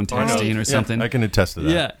my phone I know. texting or Yeah, something. I can attest to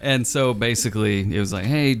that. Yeah, and so basically it was like,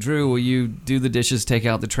 hey, Drew, will you do the dishes, take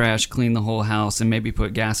out the trash, clean the whole house, and maybe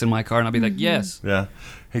put gas in my car? And I'll be like, yes. Yeah.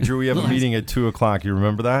 Hey, Drew, we have a meeting at 2:00. You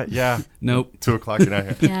remember that? Yeah. Nope. 2:00. You're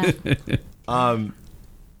not here. Yeah.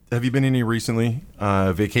 Have you been any recently?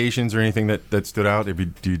 Vacations or anything that stood out?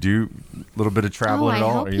 Do you do a little bit of travel I at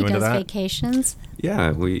all? hope Are he you into does that? vacations.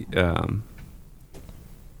 Yeah, we.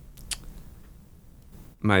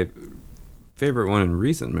 My favorite one in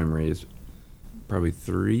recent memory is probably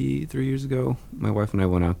three years ago. My wife and I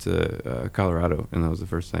went out to Colorado, and that was the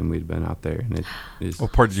first time we'd been out there. And it is.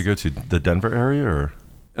 What part did you go to? The Denver area, or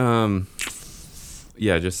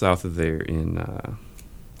Yeah, just south of there in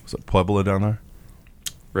was it Pueblo down there?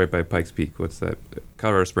 right by Pikes Peak. What's that?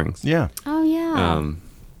 Colorado Springs. Yeah. Oh yeah.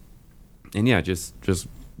 And yeah, just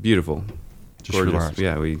beautiful, Just gorgeous. relax.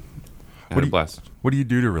 Yeah, we What had do a you- blast. What do you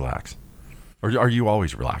do to relax? Or are you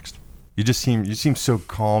always relaxed? You seem so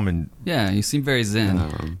calm and Yeah, you seem very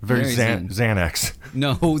zen. very Very Xanax.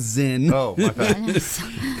 No, zen. Oh, my bad.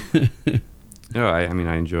 No, I mean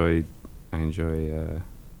I enjoy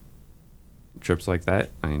trips like that.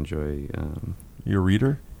 I enjoy You a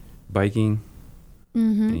reader? biking.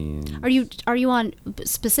 And Are you on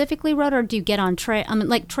specifically road, or do you get on trail? I mean,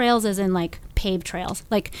 like trails, as in like paved trails,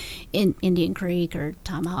 like in Indian Creek or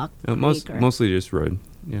Tomahawk Creek. Or, mostly just road.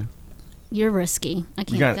 Yeah. You're risky. I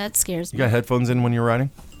can't. got- that scares You me. got headphones in when you're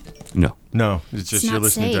riding? No. No, it's just It's you're not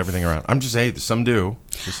listening safe. to everything around. I'm just saying, some do.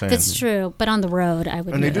 Just saying. That's true, but on the road, I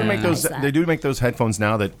would. And they do make those. advise that. They do make those headphones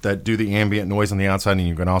now that do the ambient noise on the outside, and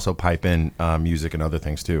you can also pipe in music and other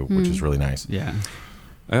things too, which is really nice. Yeah.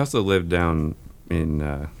 I also live down in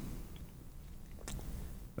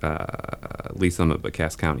Lee Summit, but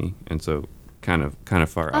Cass County, and so kind of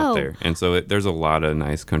far out Oh. there. And so there's a lot of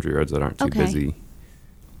nice country roads that aren't too Okay. busy.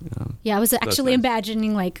 Yeah, I was actually nice.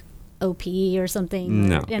 imagining like OP or something.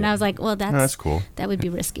 No. And I was like, well, That's cool. That would be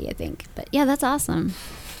risky, I think. But yeah, that's awesome.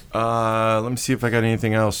 Let me see if I got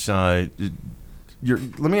anything else. Let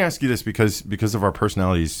me ask you this because of our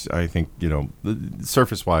personalities. I think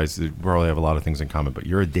surface wise, we probably have a lot of things in common. But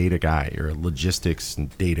you're a data guy. You're a logistics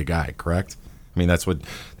and data guy, correct? I mean, that's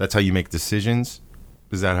how you make decisions.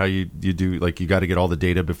 Is that how you do? Like, you got to get all the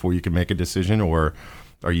data before you can make a decision, or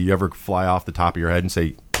are you ever fly off the top of your head and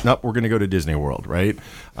say, "Nope, we're going to go to Disney World," right?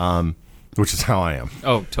 Which is how I am.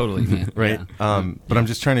 Oh, totally. Yeah. Right. Yeah. But I'm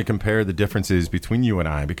just trying to compare the differences between you and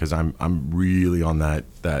I, because I'm really on that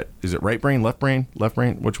is it right brain, left brain?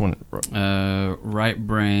 Which one? Right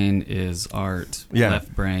brain is art. Yeah.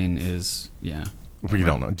 Left brain is We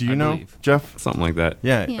don't know. Do you I know, believe. Jeff? Something like that.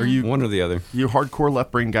 Yeah. Yeah. Are you One or the other. you hardcore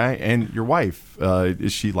left brain guy? And your wife,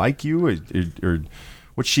 is she like you, or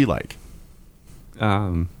what's she like?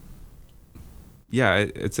 Yeah,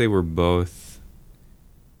 I'd say we're both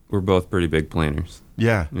pretty big planners.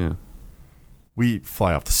 Yeah. Yeah. We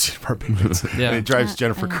fly off the seat of our pants. Yeah. And it drives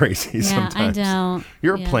Jennifer crazy Yeah, sometimes. I don't.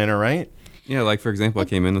 You're a Yeah. planner, right? Yeah, like for example, I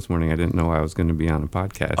came in this morning. I didn't know I was going to be on a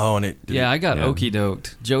podcast. Oh, and Yeah, I got Yeah. okey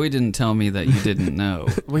doked. Joey didn't tell me that you didn't know.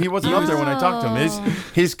 well, he wasn't up there when I talked to him.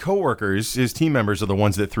 His coworkers, his team members, are the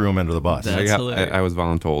ones that threw him under the bus. That's hilarious. I was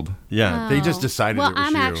voluntold. Yeah, they just decided Well, it was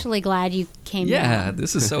I'm you. actually glad you came. Yeah, down.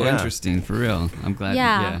 this is so Yeah. interesting, for real. I'm glad.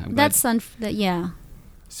 Yeah, I'm glad. that's yeah.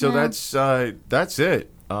 So Yeah. that's it.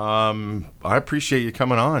 I appreciate you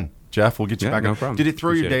coming on, Jeff. We'll get you Yeah, back no on. problem. Did it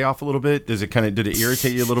throw your Appreciate day it. off a little bit? Did it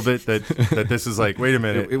irritate you a little bit that this is like, wait a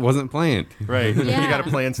minute, It wasn't planned. right? Yeah. You got to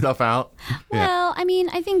plan stuff out. Well, I mean,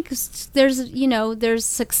 I think there's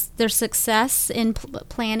success in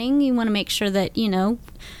planning. You want to make sure that you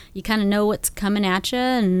kind of know what's coming at you,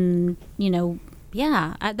 and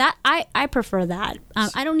yeah, I prefer that.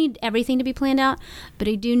 I don't need everything to be planned out, but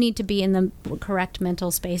I do need to be in the correct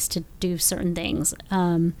mental space to do certain things.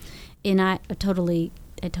 And I totally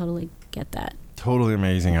get that. Totally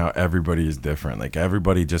amazing how everybody is different. Like,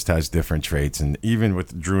 everybody just has different traits, and even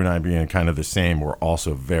with Drew and I being kind of the same, we're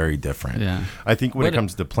also very different. Yeah. I think when it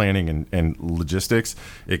comes to planning and logistics,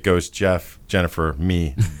 it goes Jeff, Jennifer,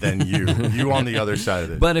 me, then you. You on the other side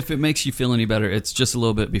of it. But if it makes you feel any better, it's just a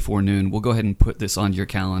little bit before noon. We'll go ahead and put this on your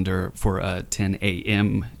calendar for 10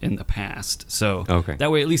 a.m. in the past. So Okay. that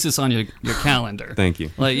way, at least it's on your calendar. Thank you.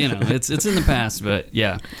 Like, it's in the past, but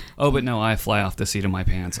yeah. Oh, but no, I fly off the seat of my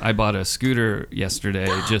pants. I bought a scooter yesterday,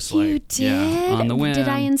 just You like did? on the whim. Did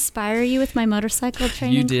I inspire you with my motorcycle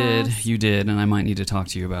training class? You did, and I might need to talk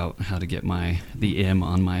to you about how to get the M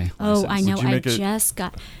on my Oh, license. I know. Did you I make it- just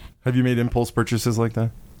got. Have you made impulse purchases like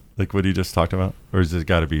that? Like what you just talked about? Or has it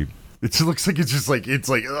got to be... It just looks like it's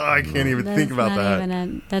like, oh, I can't even think about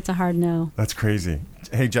that. That's a hard no. That's crazy.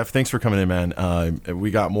 Hey, Jeff, thanks for coming in, man. We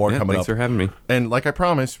got more coming up. Thanks for having me. And like I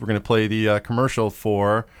promised, we're going to play the commercial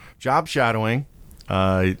for job shadowing.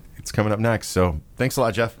 It's coming up next. So thanks a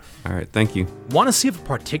lot, Jeff. All right, thank you. Want to see if a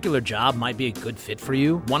particular job might be a good fit for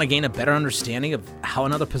you? Want to gain a better understanding of how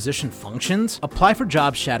another position functions? Apply for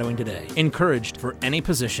job shadowing today. Encouraged for any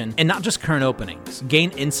position and not just current openings.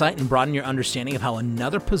 Gain insight and broaden your understanding of how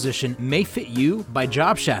another position may fit you by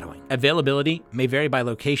job shadowing. Availability may vary by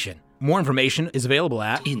location. More information is available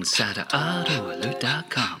at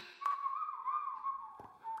InsideAutoAlert.com.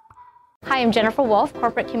 Hi, I'm Jennifer Wolf,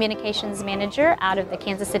 Corporate Communications Manager out of the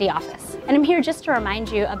Kansas City office. And I'm here just to remind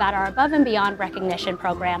you about our Above and Beyond recognition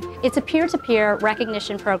program. It's a peer-to-peer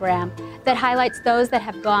recognition program that highlights those that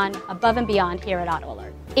have gone above and beyond here at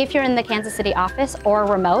AutoAlert. If you're in the Kansas City office or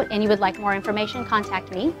remote and you would like more information,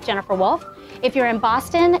 contact me, Jennifer Wolf. If you're in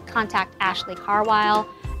Boston, contact Ashley Carwile.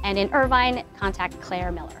 And in Irvine, contact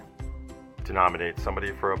Claire Miller. To nominate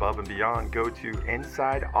somebody for Above and Beyond, go to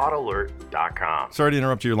InsideAutoAlert.com. Sorry to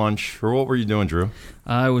interrupt your lunch. Or what were you doing, Drew?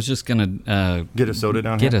 I was just gonna get a soda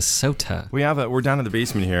down here. Get a soda. We're down in the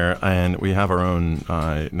basement here, and we have our own,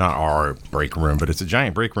 not our break room, but it's a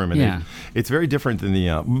giant break room. And it's very different than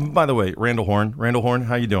the. By the way, Randell Horn,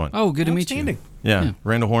 how you doing? Oh, good to meet you. Yeah,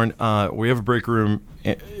 Randell Horn. We have a break room.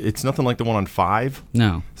 It's nothing like the one on 5.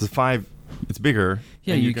 No, it's 5. It's bigger.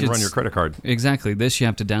 Yeah, and you can run your credit card. Exactly. This, you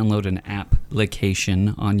have to download an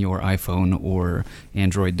application on your iPhone or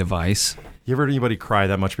Android device. You ever heard anybody cry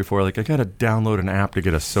that much before? Like, I got to download an app to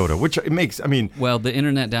get a soda, which it makes, Well, the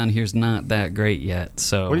internet down here is not that great yet,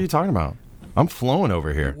 so... What are you talking about? I'm flowing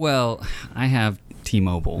over here. Well, I have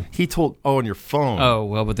T-Mobile. He told, on your phone. Oh,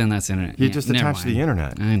 well, but then that's internet. You just attached to the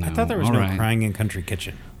internet. I know. I thought there was crying in Country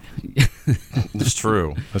Kitchen. That's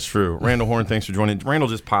true. That's true. Randell Horn, thanks for joining. Randell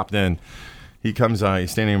just popped in. He comes,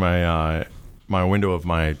 he's standing in my window of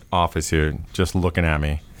my office here, just looking at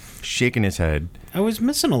me, shaking his head. I was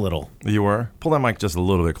missing a little. You were? Pull that mic just a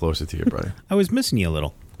little bit closer to you, brother. I was missing you a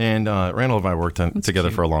little. And Randell and I worked together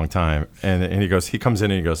cute. for a long time. And he comes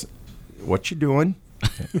in and he goes, "What you doing?"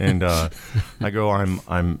 And I go,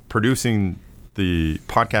 I'm producing the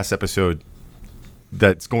podcast episode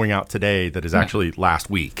that's going out today that is actually last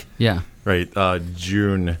week. Yeah. Right.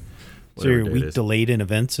 June. So you're a week delayed in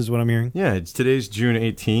events is what I'm hearing? Yeah, today's June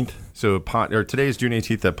 18th. So today's June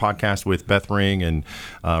 18th. That podcast with Beth Ring and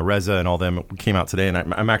Reza and all them came out today, and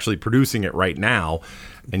I'm actually producing it right now.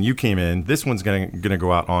 And you came in. This one's gonna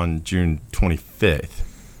go out on June 25th,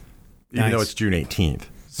 even though it's June 18th.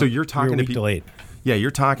 So you're talking to people. Delayed. Yeah,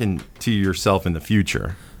 you're talking to yourself in the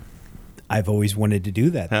future. I've always wanted to do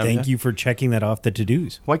that. Thank you for checking that off the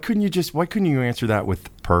to-dos. Why couldn't you answer that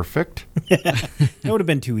with perfect? That would have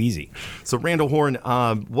been too easy. So Randell Horn,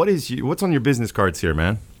 what's on your business cards here,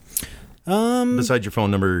 man? Besides your phone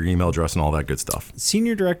number, your email address, and all that good stuff.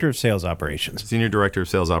 Senior Director of Sales Operations. Senior Director of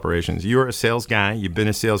Sales Operations. You're a sales guy. You've been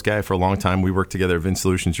a sales guy for a long time. We worked together at Vin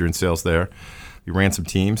Solutions. You're in sales there. You ran some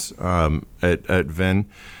teams at Vin.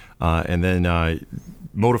 And then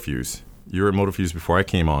Motifuse. You were at Motifuse before I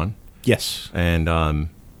came on. Yes. And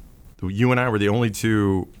you and I were the only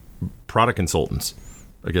two product consultants,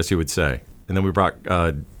 I guess you would say. And then we brought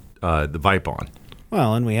the Vipe on.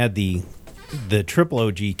 Well, and we had the triple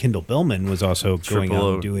OG Kendall Billman was also going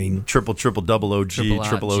out and doing... Triple double OG,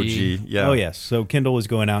 triple OG. Yeah. Oh, yes. So Kendall was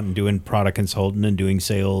going out and doing product consultant and doing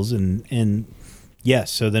sales. And yes,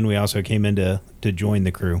 so then we also came in to join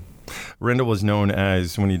the crew. Randell was known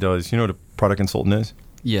as, when he does, you know what a product consultant is?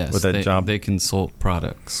 Yes, with that job? They consult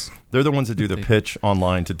products. They're the ones that do the pitch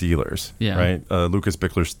online to dealers, right? Lucas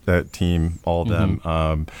Bickler's that team, all of them.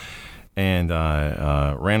 And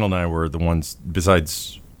Randell and I were the ones,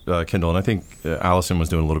 besides Kendall, and I think Allison was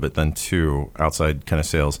doing a little bit then too, outside kind of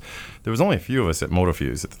sales. There was only a few of us at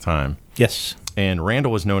Motifuse at the time. Yes. And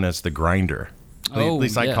Randell was known as the grinder. At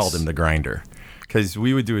least I called him the grinder. Because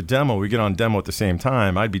we would do a demo, we get on demo at the same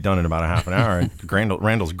time. I'd be done in about a half an hour, and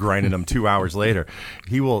Randall's grinding them 2 hours later.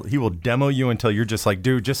 He will demo you until you're just like,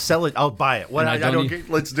 dude, just sell it. I'll buy it. What?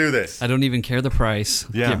 Let's do this. I don't even care the price.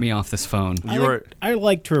 Get me off this phone. I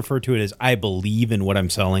like to refer to it as I believe in what I'm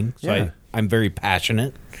selling. So I'm very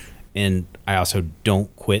passionate, and I also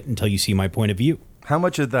don't quit until you see my point of view. How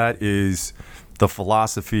much of that is the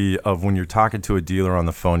philosophy of when you're talking to a dealer on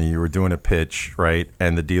the phone and you were doing a pitch, right?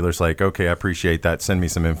 And the dealer's like, okay, I appreciate that. Send me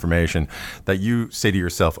some information. That you say to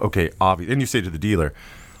yourself, okay, obvious. And you say to the dealer,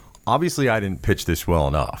 obviously I didn't pitch this well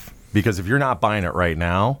enough, because if you're not buying it right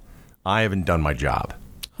now, I haven't done my job.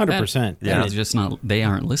 100%. Yeah, it's just not. They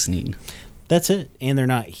aren't listening. That's it. And they're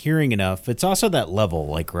not hearing enough. It's also that level,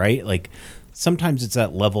 like, right? Like, sometimes it's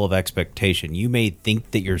that level of expectation. You may think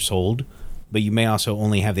that you're sold, but you may also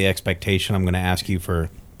only have the expectation, I'm going to ask you for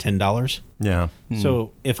 $10. Yeah.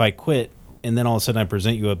 So if I quit and then all of a sudden I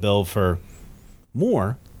present you a bill for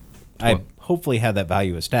more, I hopefully have that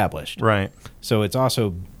value established. Right. So it's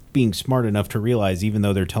also being smart enough to realize, even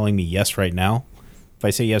though they're telling me yes right now, if I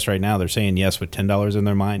say yes right now, they're saying yes with $10 in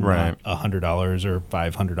their mind, right, not $100 or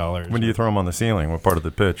 $500. When do you throw them on the ceiling? What part of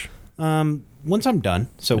the pitch? Once I'm done.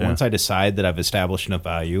 So once I decide that I've established enough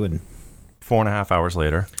value, and 4.5 hours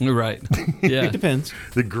later. Right. Yeah. It depends.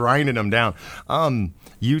 They're grinding them down.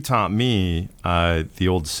 You taught me the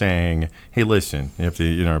old saying, hey, listen, if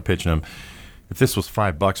you're pitching them, if this was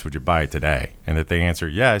 $5, would you buy it today? And if they answer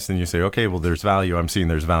yes, then you say, okay, well, there's value. I'm seeing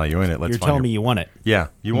there's value in it. You're telling me you want it. Yeah,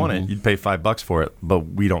 you want it. You'd pay $5 for it, but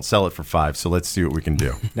we don't sell it for $5. So let's see what we can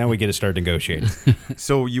do. Now we get to start negotiating.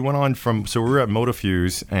 So you went on so we were at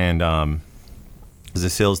Motifuse, and as a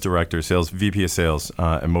sales director, VP of sales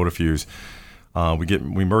at Motifuse,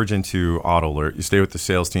 we merge into AutoAlert. You stay with the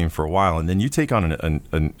sales team for a while, and then you take on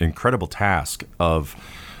an incredible task of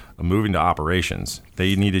moving to operations.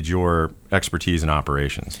 They needed your expertise in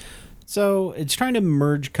operations. So it's trying to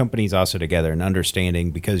merge companies also together and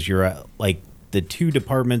understanding, because you're like the two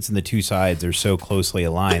departments and the two sides are so closely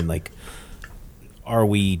aligned. Like, are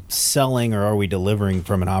we selling or are we delivering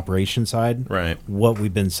from an operation side? Right. What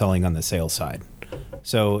we've been selling on the sales side.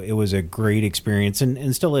 So it was a great experience,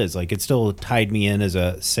 and still is. Like, it still tied me in as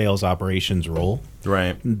a sales operations role.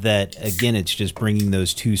 Right. That, again, it's just bringing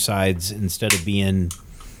those two sides, instead of being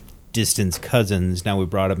distant cousins, now we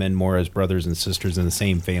brought them in more as brothers and sisters in the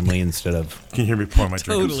same family instead of... Can you hear me pour my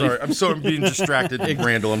drink? I'm sorry. I'm being distracted,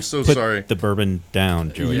 Randall. I'm so sorry. The bourbon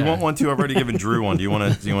down, Joey. You want one too? I've already given Drew one. Do you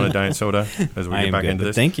want a diet soda as we get back into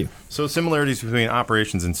this? Thank you. So similarities between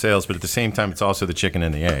operations and sales, but at the same time, it's also the chicken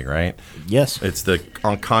and the egg, right? Yes. It's the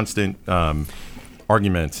constant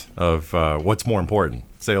argument of what's more important,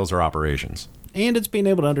 sales or operations. And it's being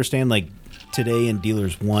able to understand, like, today in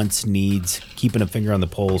dealers' wants, needs, keeping a finger on the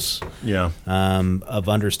pulse, of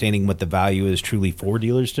understanding what the value is truly for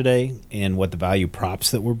dealers today, and what the value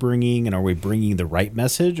props that we're bringing, and are we bringing the right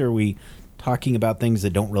message, or are we talking about things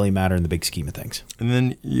that don't really matter in the big scheme of things? And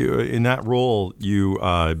then you, in that role, you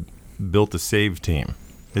built the SAVE team.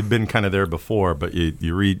 It'd been kind of there before, but you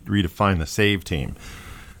redefined the SAVE team.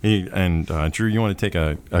 And Drew, you want to take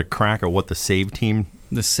a crack at what the SAVE team?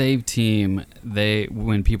 The SAVE team,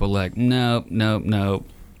 when people are like, nope,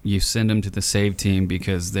 you send them to the SAVE team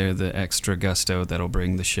because they're the extra gusto that'll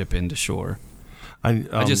bring the ship into shore.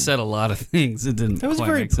 I just said a lot of things. It didn't. That was a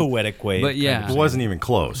very poetic way. But yeah, it wasn't even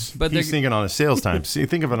close. But he's thinking on a sales time. See,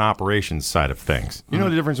 think of an operations side of things. You know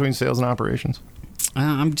the difference between sales and operations?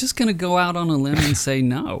 I'm just gonna go out on a limb and say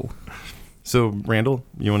no. So, Randall,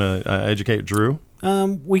 you want to educate Drew?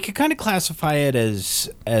 We could kind of classify it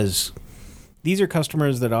as these are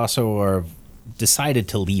customers that also are decided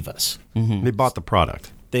to leave us. Mm-hmm. They bought the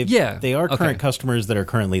product. They are current customers that are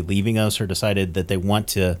currently leaving us, or decided that they want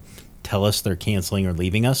to tell us they're canceling or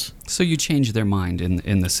leaving us. So you change their mind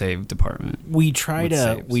in the SAVE department. We try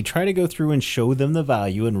to go through and show them the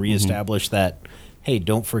value and reestablish that, hey,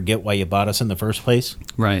 don't forget why you bought us in the first place.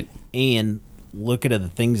 Right. And look at the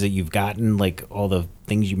things that you've gotten, like all the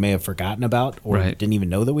things you may have forgotten about or didn't even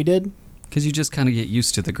know that we did. Because you just kind of get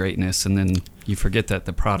used to the greatness, and then you forget that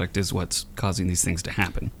the product is what's causing these things to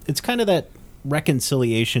happen. It's kind of that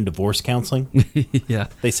reconciliation divorce counseling. Yeah.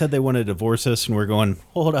 They said they want to divorce us, and we're going,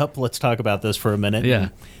 hold up, let's talk about this for a minute. Yeah.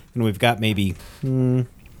 And we've got maybe 30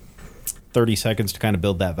 seconds to kind of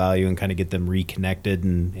build that value and kind of get them reconnected,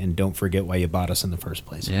 and don't forget why you bought us in the first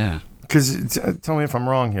place. Yeah. Because tell me if I'm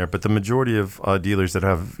wrong here, but the majority of dealers that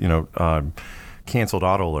have, canceled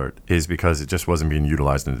AutoAlert is because it just wasn't being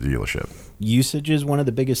utilized in the dealership. Usage is one of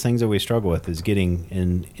the biggest things that we struggle with, is getting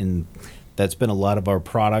in. That's been a lot of our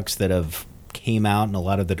products that have came out, and a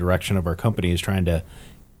lot of the direction of our company is trying to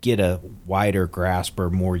get a wider grasp or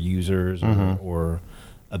more users or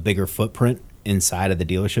a bigger footprint inside of the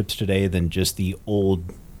dealerships today than just the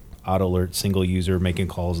old AutoAlert single user making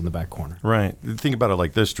calls in the back corner. Right. Think about it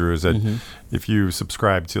like this, Drew, is that if you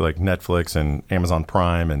subscribe to like Netflix and Amazon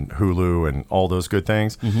Prime and Hulu and all those good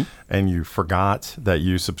things, and you forgot that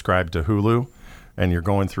you subscribed to Hulu, and you're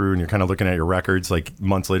going through and you're kind of looking at your records like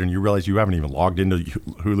months later, and you realize you haven't even logged into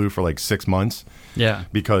Hulu for like 6 months. Yeah.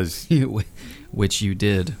 Because... Which you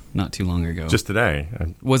did not too long ago. Just today.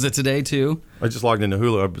 Was it today, too? I just logged into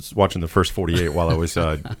Hulu. I was watching the first 48 while I was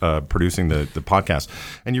producing the podcast.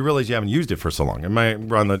 And you realize you haven't used it for so long.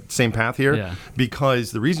 We're on the same path here? Yeah.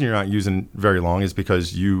 Because the reason you're not using very long is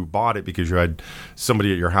because you bought it because you had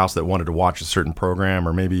somebody at your house that wanted to watch a certain program,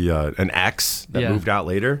 or maybe an ex that moved out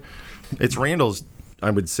later. It's Randall's, I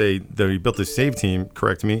would say, that he built this save team,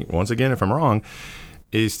 correct me once again if I'm wrong,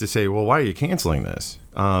 is to say, well, why are you canceling this?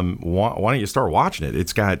 Why don't you start watching it?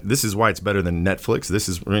 This is why it's better than Netflix.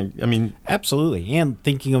 Absolutely. And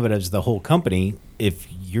thinking of it as the whole company, if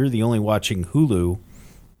you're the only watching Hulu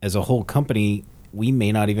as a whole company, we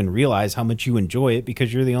may not even realize how much you enjoy it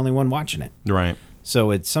because you're the only one watching it. Right.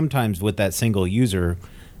 So it's sometimes with that single user,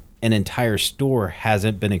 an entire store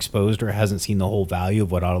hasn't been exposed or hasn't seen the whole value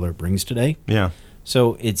of what AutoAlert brings today. Yeah.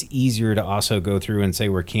 So it's easier to also go through and say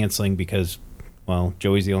we're canceling because, well,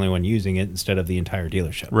 Joey's the only one using it instead of the entire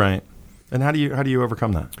dealership. Right. And how do you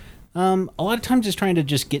overcome that? A lot of times it's trying to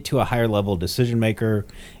just get to a higher level decision maker.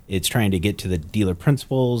 It's trying to get to the dealer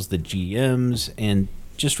principals, the GMs, and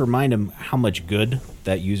just remind them how much good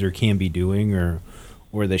that user can be doing,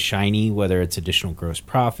 or the shiny, whether it's additional gross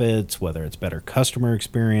profits, whether it's better customer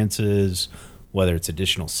experiences, whether it's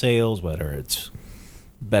additional sales, whether it's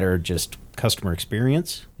better just customer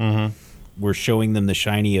experience. Mm-hmm. We're showing them the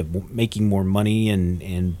shiny of making more money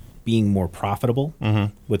and being more profitable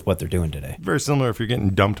with what they're doing today. Very similar if you're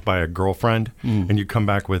getting dumped by a girlfriend and you come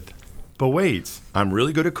back with, but wait, I'm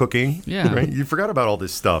really good at cooking. Yeah. Right? You forgot about all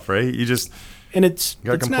this stuff, right? You just... And it's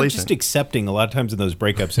not just accepting. A lot of times in those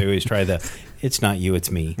breakups, they always try it's not you, it's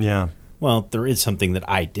me. Yeah. Well, there is something that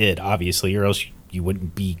I did, obviously, or else you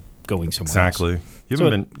wouldn't be going somewhere exactly. else.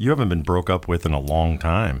 You haven't been broke up with in a long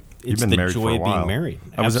time. You've been married for a while. It's the joy of being married.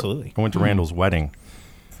 Absolutely. I went to Randall's wedding.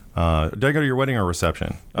 Did I go to your wedding or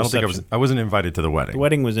reception? I don't think I wasn't invited to the wedding. The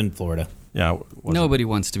wedding was in Florida. Yeah. Nobody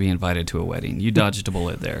wants to be invited to a wedding. You dodged a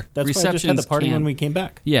bullet there. That's why I just had the party when we came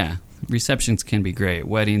back. Yeah. Receptions can be great.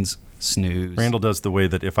 Weddings, snooze. Randall does the way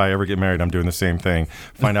that if I ever get married, I'm doing the same thing.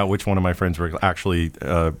 Find out which one of my friends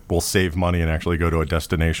will save money and actually go to a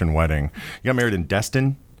destination wedding. You got married in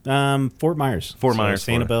Destin? Fort Myers.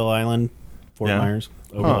 Sanibel Island, Fort Myers,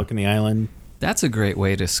 overlooking the island. That's a great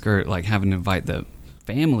way to skirt, like having to invite the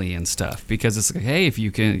family and stuff, because it's like, hey, if you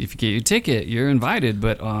get your ticket, you're invited,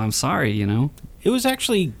 but I'm sorry, It was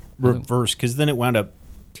actually reversed because then it wound up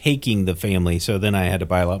taking the family, so then I had to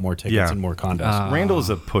buy a lot more tickets and more condos. Randall is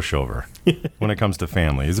a pushover when it comes to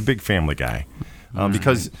family. He's a big family guy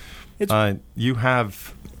because you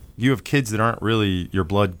have kids that aren't really your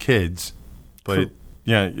blood kids, but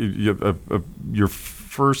your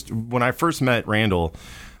first. When I first met Randall,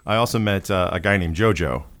 I also met a guy named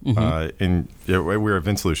JoJo, and we were at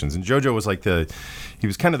Vint Solutions, and JoJo was he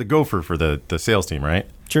was kind of the gopher for the sales team, right?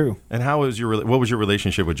 True. And what was your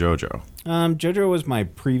relationship with JoJo? JoJo was my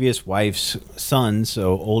previous wife's son,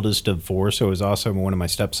 so oldest of four, so it was also one of my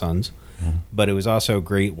stepsons. But it was also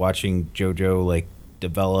great watching JoJo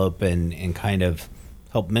develop and kind of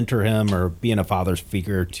help mentor him or being a father's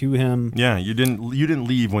figure to him. Yeah, you didn't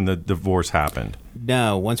leave when the divorce happened.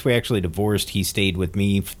 No, once we actually divorced, he stayed with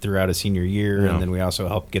me throughout his senior year, and then we also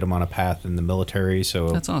helped get him on a path in the military. So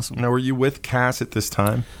that's awesome. Now, were you with Cass at this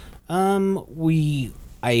time?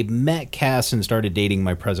 I met Cass and started dating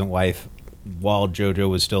my present wife while JoJo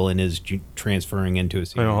was still in his transferring into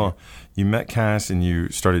his senior year. You met Cass and you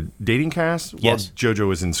started dating Cass while JoJo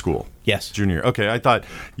was in school? Yes. Junior. Okay, I thought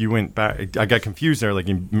you went back. I got confused there.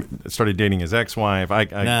 You started dating his ex-wife.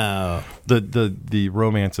 No. The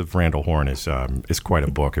romance of Randall Horn is quite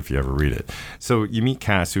a book if you ever read it. So you meet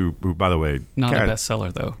Cass, who by the way... Not a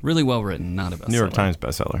bestseller, though. Really well written, not a bestseller. New York Times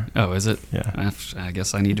bestseller. Oh, is it? Yeah. I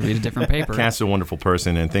guess I need to read a different paper. Cass is a wonderful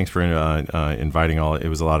person, and thanks for inviting it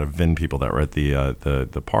was a lot of Vin people that were at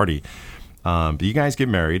the party. But you guys get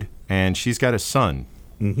married, and she's got a son,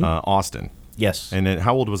 Austin. Yes. And then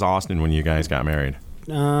how old was Austin when you guys got married?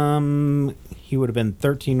 He would have been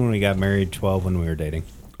 13 when we got married, 12 when we were dating.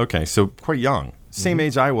 Okay, so quite young. Same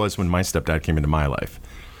age I was when my stepdad came into my life.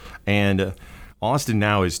 And Austin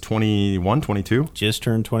now is 21, 22? Just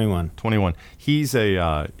turned 21. 21. He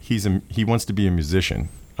wants to be a musician.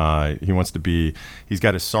 He's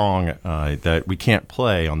got a song that we can't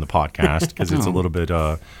play on the podcast because it's a little bit...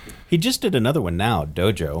 He just did another one now,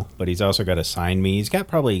 Dojo, but he's also got a Sign Me. He's got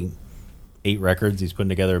probably 8 records. He's putting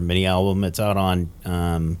together a mini album. It's out on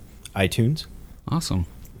iTunes. Awesome.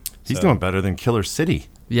 He's doing better than Killer City.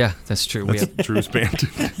 Yeah, that's true. That's Drew's band.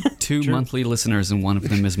 2 monthly listeners, and one of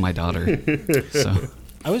them is my daughter. So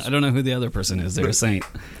I don't know who the other person is. They're a saint.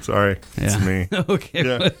 Sorry, it's Yeah. me. Okay.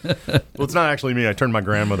 Yeah. Well, it's not actually me. I turned my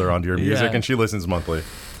grandmother onto your music, Yeah. and she listens monthly.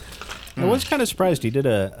 I was kind of surprised he did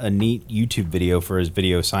a neat YouTube video for his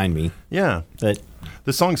video "Sign Me." Yeah,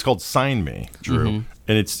 the song's called "Sign Me," Drew,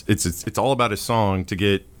 and it's all about his song to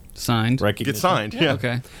get signed. Recognition. Get signed. Yeah.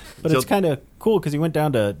 Okay. But it's kind of cool because he went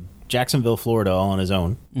down to Jacksonville, Florida, all on his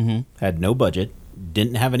own. Had no budget,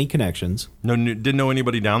 didn't have any connections. Didn't know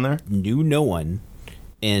anybody down there. Knew no one.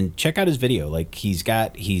 And check out his video. Like he's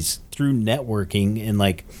through networking, and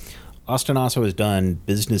like Austin also has done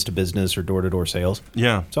business to business or door to door sales.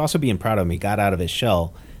 Yeah. So also being proud of him, he got out of his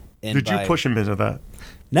shell. And Did you push him into that?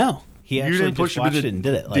 No, he You actually didn't push just him watched into it and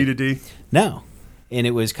did it. D to D? No, and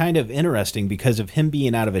it was kind of interesting because of him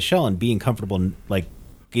being out of his shell and being comfortable, like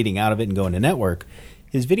getting out of it and going to network.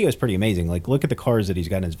 His video is pretty amazing. Like, look at the cars that he's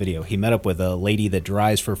got in his video. He met up with a lady that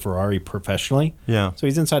drives for Ferrari professionally. Yeah. So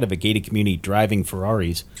he's inside of a gated community driving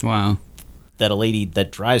Ferraris. Wow. That a lady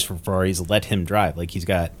that drives for Ferraris let him drive. Like, he's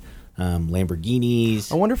got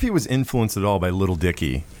Lamborghinis. I wonder if he was influenced at all by Little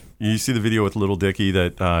Dicky. You see the video with Little Dicky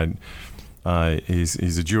that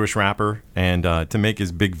he's a Jewish rapper, and to make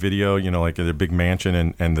his big video, like their big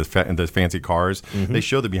mansion and the fancy cars, they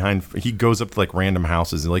show the behind. He goes up to like random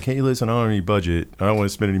houses and like, hey, listen, I don't have any budget, I don't want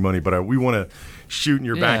to spend any money, but we want to shoot in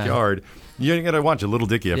your backyard. You got to watch a Little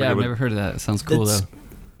Dicky. I've never heard of that. It sounds cool though.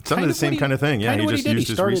 Some of the same kind of thing. Yeah, he just used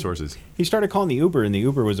his resources. He started calling the Uber, and the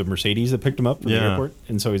Uber was a Mercedes that picked him up from the airport.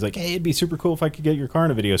 And so he's like, hey, it'd be super cool if I could get your car in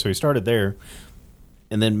a video. So he started there,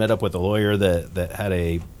 and then met up with a lawyer that had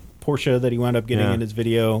a Porsche that he wound up getting in his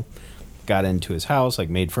video. Got into his house, like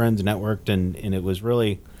made friends, networked, and it was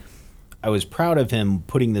really, I was proud of him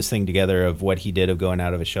putting this thing together of what he did of going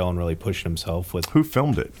out of his shell and really pushing himself with. Who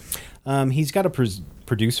filmed it? He's got a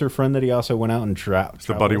producer friend that he also went out and just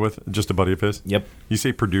a buddy of his. Yep. You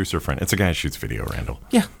say producer friend? It's a guy who shoots video, Randall.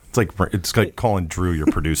 Yeah. It's like calling Drew your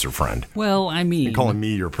producer friend. Well, I mean, and calling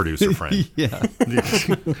me your producer friend. Yeah.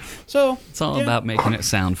 So it's all about making it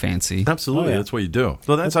sound fancy. Absolutely, that's what you do.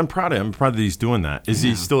 So I'm proud of him. I'm proud that he's doing that. Is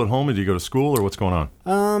he still at home? Did he go to school, or what's going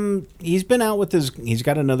on? He's been out with he's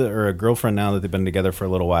got a girlfriend now that they've been together for a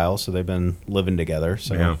little while, so they've been living together.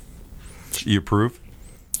 So yeah. You approve?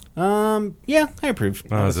 Yeah, I approve.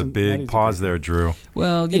 Oh, there's a big pause there, Drew.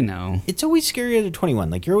 Well, it's always scary at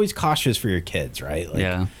 21. Like, you're always cautious for your kids, right? Like,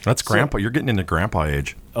 yeah. That's grandpa. You're getting into grandpa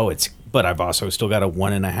age. Oh, but I've also still got a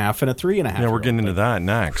 1.5 and a 3.5. Yeah, we're getting into that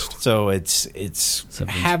next. So it's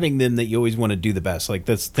having them that you always want to do the best. Like,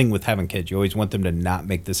 that's the thing with having kids. You always want them to not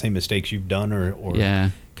make the same mistakes you've done or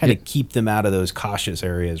kind of keep them out of those cautious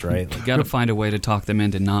areas, right? You got to find a way to talk them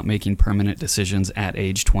into not making permanent decisions at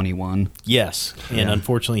age 21. Yes. And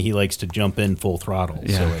unfortunately, he likes to jump in full throttle.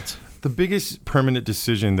 Yeah. So it's the bigged permanent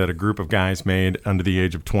decision that a group of guys made under the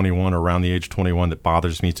age of 21 or around the age of 21 that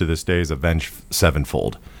bothers me to this day is Avenged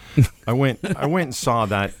Sevenfold. I went and saw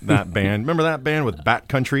that band. Remember that band with Bat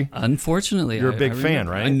Country? Unfortunately, you're a big fan,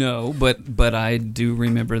 right? I know, but I do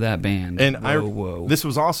remember that band. And whoa. This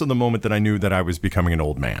was also the moment that I knew that I was becoming an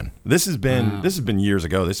old man. This has been years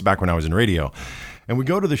ago. This is back when I was in radio. And we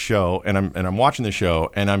go to the show, and I'm watching the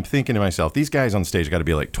show, and I'm thinking to myself, these guys on stage got to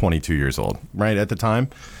be like 22 years old, right, at the time.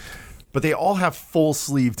 But they all have full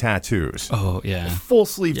sleeve tattoos. Oh, yeah. Full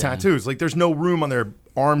sleeve tattoos. Like, there's no room on their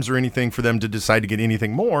arms or anything for them to decide to get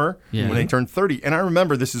anything more when they turn 30. And I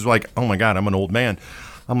remember this is like, oh my God, I'm an old man.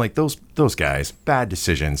 I'm like, those guys, bad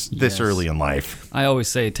decisions this early in life. I always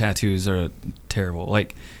say tattoos are terrible.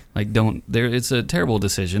 Like it's a terrible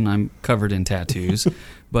decision. I'm covered in tattoos.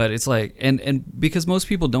 But it's like, and because most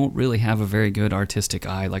people don't really have a very good artistic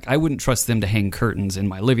eye. Like, I wouldn't trust them to hang curtains in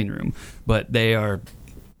my living room, but they are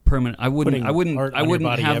permanent. I wouldn't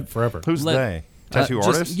have forever. Who's they? Tattoo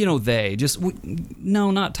artists?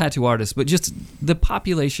 No, not tattoo artists, but just the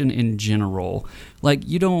population in general. Like,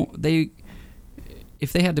 if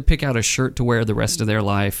they had to pick out a shirt to wear the rest of their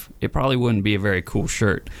life, it probably wouldn't be a very cool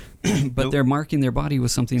shirt. But they're marking their body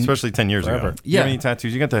with something. Especially 10 years ago. Yeah. You have any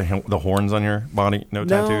tattoos? You got the horns on your body? No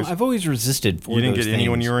tattoos? No, I've always resisted for You didn't those get any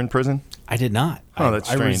when you were in prison? I did not. Oh, that's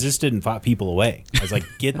strange. I resisted and fought people away. I was like,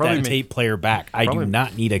 get that tape player back. I do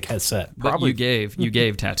not need a cassette. But you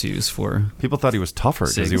gave tattoos for... People thought he was tougher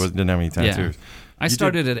because he didn't have any tattoos. Yeah. I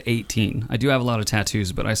started at 18. I do have a lot of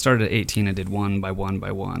tattoos, but I started at 18 and did one by one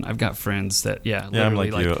by one. I've got friends that, I'm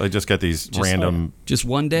like you. I just got these random... Just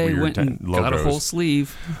one day went and got a whole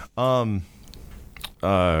sleeve. I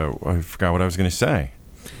forgot what I was going to say.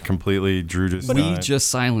 Completely, Drew just... But he just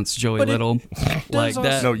silenced Joey Little like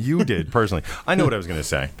that. No, you did, personally. I know what I was going to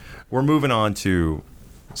say. We're moving on to...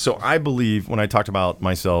 So I believe, when I talked about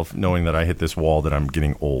myself knowing that I hit this wall, that I'm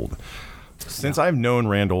getting old. Since I've known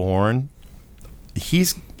Randall Horn,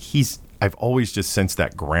 I've always just sensed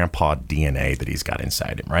that grandpa DNA that he's got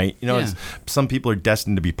inside him, right? You know, some people are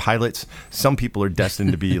destined to be pilots. Some people are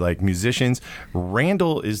destined to be like musicians.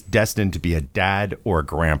 Randell is destined to be a dad or a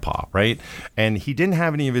grandpa, right? And he didn't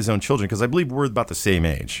have any of his own children because I believe we're about the same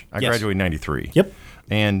age. I graduated in 93. Yep.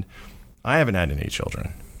 And I haven't had any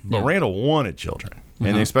children. But Randell wanted children.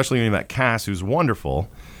 And especially when you met Cass, who's wonderful,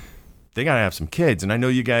 they got to have some kids. And I know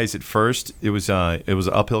you guys at first, it was an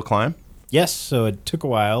uphill climb. Yes. So it took a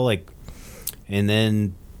while, and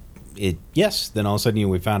then then all of a sudden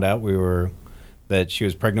we found out that she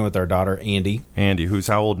was pregnant with our daughter, Andy. Andy, who's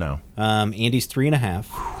how old now? Andy's 3.5.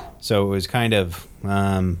 So it was kind of,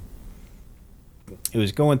 it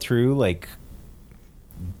was going through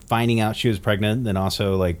finding out she was pregnant, then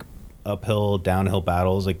also uphill, downhill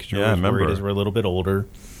battles. I was worried as we're a little bit older.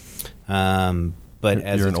 But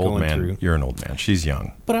as you're it's an old going man. through, You're an old man. She's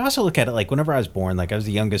young. But I also look at it whenever I was born, I was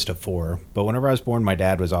the youngest of 4. But whenever I was born, my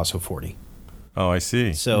dad was also 40. Oh, I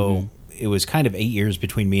see. So it was kind of 8 years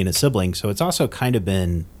between me and a sibling. So it's also kind of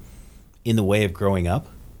been in the way of growing up.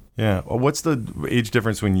 Yeah. Well, what's the age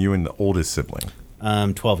difference between you and the oldest sibling?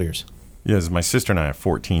 12 years. Yes, my sister and I have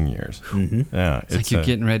 14 years. Mm-hmm. Yeah, it's you're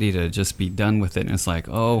getting ready to just be done with it, and it's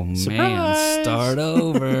man, start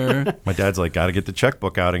over. My dad's got to get the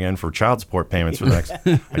checkbook out again for child support payments for the next.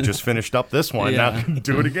 I just finished up this one. Now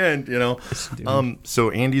do it again.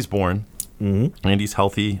 So Andy's born. Mm-hmm. Andy's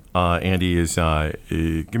healthy. Andy is.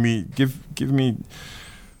 Give me.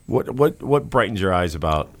 What brightens your eyes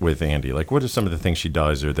with Andy? What are some of the things she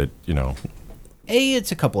does, or that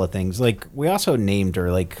It's a couple of things. We also named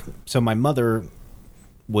her, so my mother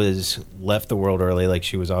left the world early.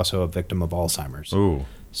 She was also a victim of Alzheimer's. Ooh.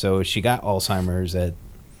 So she got Alzheimer's at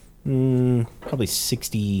probably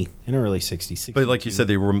 60, in her early 60s. But like you said,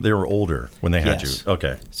 they were older when they had you.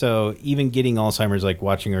 Okay. So even getting Alzheimer's,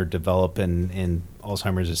 watching her develop, and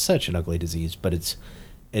Alzheimer's is such an ugly disease, but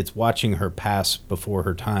it's watching her pass before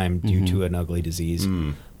her time due to an ugly disease.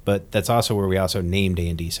 Mm. But that's also where we also named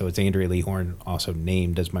Andy. So it's Andrea Lee Horn, also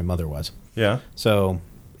named as my mother was. Yeah. So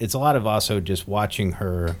it's a lot of also just watching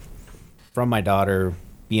her from my daughter,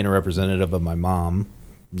 being a representative of my mom,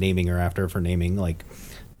 naming her after her for naming.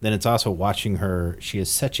 Then it's also watching her. She is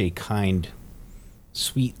such a kind,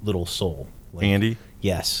 sweet little soul. Andy?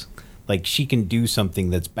 Yes. She can do something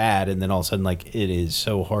that's bad, and then all of a sudden, it is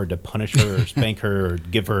so hard to punish her or spank her or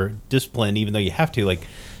give her discipline, even though you have to.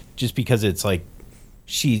 Just because it's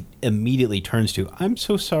she immediately turns to, I'm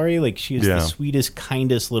so sorry. She is the sweetest,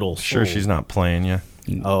 kindest little soul. Sure, she's not playing you.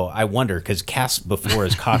 Oh, I wonder, because Cass before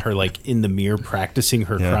has caught her in the mirror practicing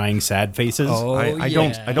her crying sad faces. Oh, I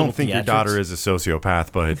don't think your daughter is a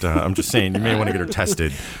sociopath, but I'm just saying you may want to get her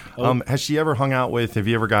tested. Has she ever have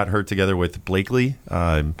you ever got her together with Blakely?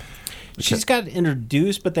 She's got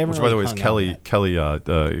introduced, but they haven't. Which, by the way, is Kelly,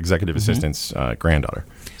 the executive assistant's granddaughter.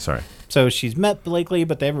 Sorry. So she's met Blakely,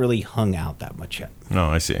 but they haven't really hung out that much yet. No,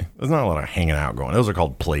 I see. There's not a lot of hanging out going. Those are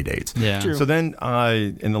called play dates. Yeah. True. So then,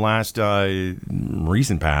 in the last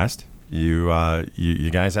recent past, you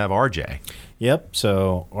guys have RJ. Yep.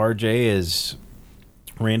 So RJ is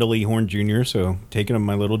Randell Lee Horn Jr. So taking him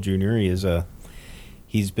my little junior,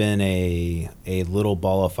 he's been a little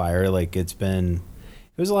ball of fire.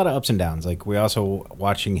 It was a lot of ups and downs. We also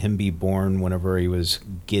watching him be born. Whenever he was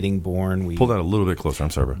getting born, pull that a little bit closer.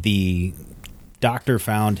 I'm sorry, bro. The doctor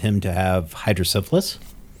found him to have hydrocephalus.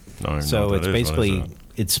 So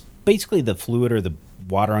it's basically the fluid or the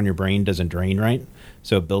water on your brain doesn't drain right,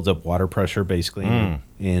 so it builds up water pressure basically,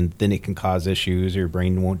 and then it can cause issues. Your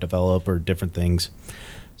brain won't develop or different things.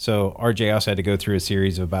 So RJ also had to go through a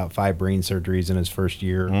series of about 5 brain surgeries in his first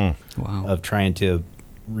year of trying to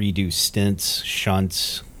redo stents,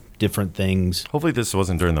 shunts, different things. Hopefully this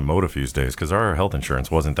wasn't during the Motifuse days, because our health insurance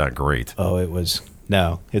wasn't that great. Oh, it was.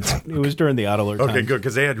 No, it was during the AutoAlert time. Okay, good,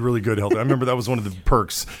 because they had really good health. I remember that was one of the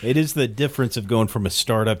perks. It is the difference of going from a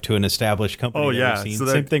startup to an established company. Oh, yeah. So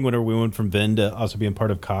same thing whenever we went from Vin to also being part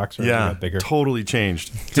of Cox. Yeah, bigger. Totally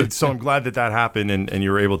changed. So I'm glad that happened and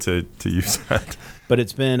you were able to use that. But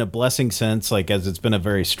it's been a blessing since, as it's been a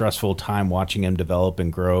very stressful time watching him develop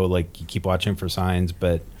and grow. You keep watching for signs,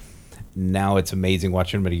 but now it's amazing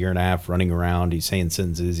watching him at a year and a half running around. He's saying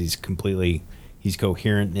sentences. He's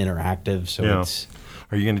coherent and interactive. So it's.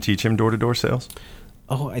 Are you going to teach him door-to-door sales?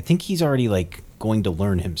 Oh, I think he's already going to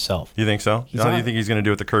learn himself. You think so? How do you think he's going to do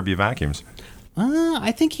with the Kirby vacuums?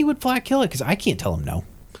 I think he would flat kill it because I can't tell him no.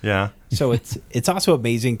 Yeah. So it's also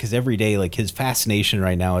amazing because every day, his fascination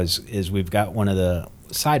right now is we've got one of the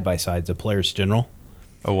side-by-sides, a Polaris General.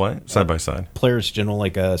 Oh, what? Side-by-side? Polaris General,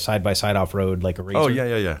 a side-by-side off-road, a Razor. Oh,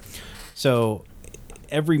 yeah. So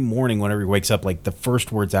every morning whenever he wakes up, the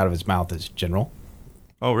first words out of his mouth is General.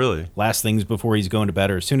 Oh, really? Last things before he's going to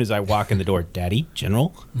bed, or as soon as I walk in the door, Daddy,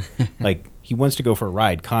 General? Like, he wants to go for a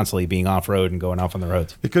ride, constantly being off-road and going off on the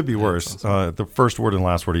roads. It could be worse. Awesome. The first word and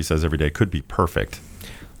last word he says every day could be perfect.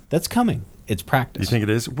 That's coming. It's practice. You think it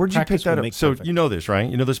is? Where'd you pick that up? So you know this, right?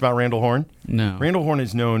 You know this about Randell Horn? No. Randell Horn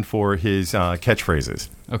is known for his catchphrases.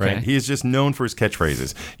 Okay. Right? He is just known for his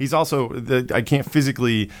catchphrases. He's also, I can't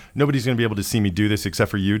physically, nobody's going to be able to see me do this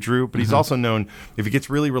except for you, Drew, but he's also known, if he gets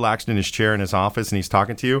really relaxed in his chair in his office and he's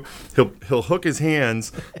talking to you, he'll hook his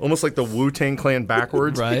hands almost like the Wu-Tang Clan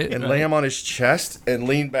backwards and lay them on his chest and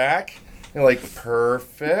lean back. And like,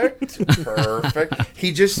 perfect.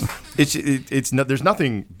 He just, it's not, there's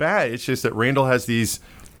nothing bad. It's just that Randell has these,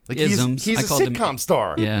 like, isms. He's a sitcom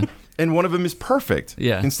star. Yeah. And one of them is perfect.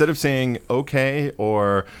 Yeah. Instead of saying, okay,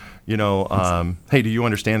 or, hey, do you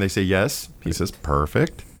understand? They say yes. He says,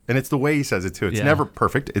 perfect. And it's the way he says it, too. It's never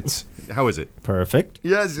perfect. It's, how is it? Perfect.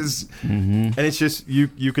 Yes. And it's just,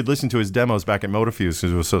 you could listen to his demos back at Motifuse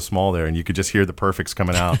because it was so small there, and you could just hear the perfects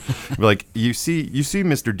coming out. Like, you see,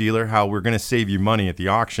 Mr. Dealer, how we're going to save you money at the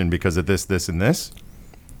auction because of this, this, and this.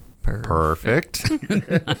 Perfect.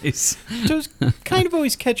 Nice. So it's kind of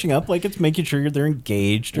always catching up, like it's making sure they're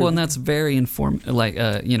engaged. Well, and that's very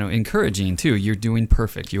encouraging, too. You're doing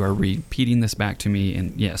perfect. You are repeating this back to me,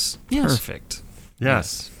 and yes. Perfect.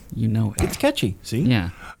 Yes. You know it. It's catchy. See? Yeah.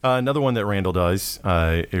 Another one that Randell does,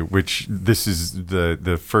 which this is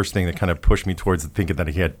the first thing that kind of pushed me towards thinking that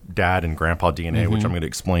he had dad and grandpa DNA, which I'm going to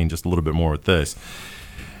explain just a little bit more with this,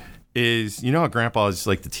 is, you know how grandpas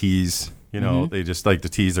like to tease, they just like to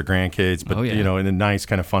tease their grandkids, but, in a nice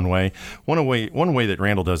kind of fun way. One way that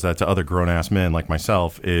Randell does that to other grown-ass men like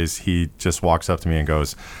myself is he just walks up to me and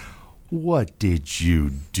goes, "What did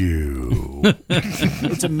you do?"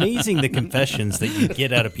 It's amazing the confessions that you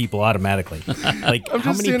get out of people automatically. Like,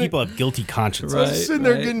 how many people have guilty consciences? I was sitting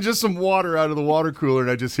there getting just some water out of the water cooler,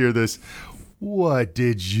 and I just hear this, "What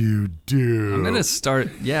did you do?" I'm going to start,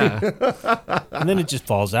 And then it just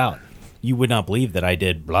falls out. You would not believe that I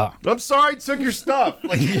did blah. I'm sorry I took your stuff.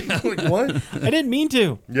 Like what? I didn't mean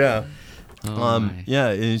to. Yeah. Yeah,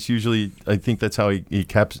 it's usually, I think that's how he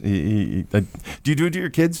caps. Do you do it to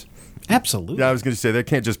your kids? Absolutely. Yeah, I was going to say, that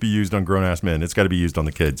can't just be used on grown-ass men. It's got to be used on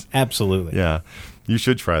the kids. Absolutely. Yeah. You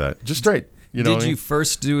should try that. Just straight. Did you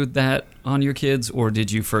first do that on your kids, or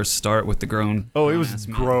did you first start with the grown? Oh, it was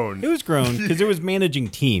grown. It was grown because it was managing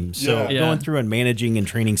teams. So going through and managing and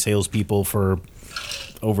training salespeople for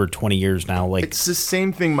over 20 years now. Like, it's the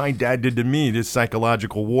same thing my dad did to me. This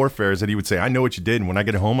psychological warfare is that he would say, "I know what you did, and when I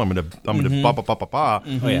get home, I'm gonna ba ba ba ba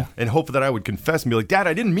ba," and hope that I would confess and be like, "Dad,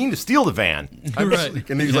 I didn't mean to steal the van." Right.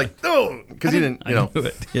 And he's like, "No," because he didn't. I knew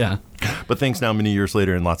it. Yeah. But thanks now, many years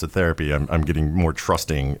later, and lots of therapy, I'm getting more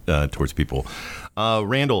trusting towards people.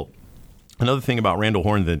 Randell. Another thing about Randell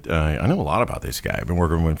Horn that I know a lot about this guy. I've been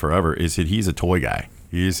working with him forever. Is that he's a toy guy.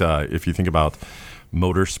 He's if you think about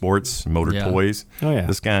motorsports, toys. Oh, yeah.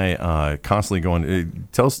 This guy constantly going.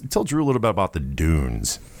 Tell Drew a little bit about the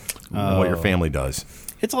dunes. What your family does.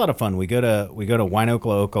 It's a lot of fun. We go to Winoka,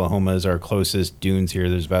 Oklahoma is our closest dunes here.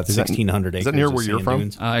 There's about 1,600 acres. Is that near where you're from?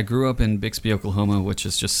 Dunes. I grew up in Bixby, Oklahoma, which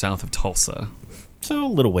is just south of Tulsa. So a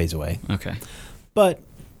little ways away. Okay. But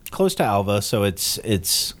close to Alva, so it's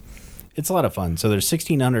a lot of fun. So there's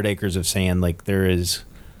 1,600 acres of sand. Like, there is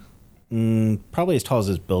probably as tall as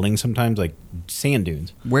this building sometimes, like sand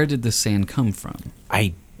dunes. Where did the sand come from?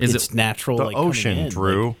 It's natural. The like, ocean,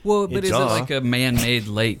 Drew. Like, well, but is it like a man-made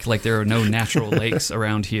lake? Like, there are no natural lakes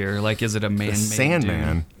around here. Like, is it a man-made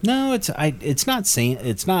Sandman? No, it's not sand.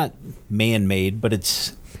 It's not man-made, but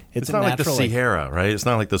it's not like the Sahara, right? It's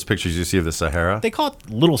not like those pictures you see of the Sahara. They call it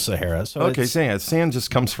Little Sahara. So okay, sand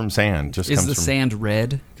just comes from sand. Is the sand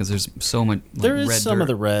red? Because there's so much. Like, there is red some dirt. of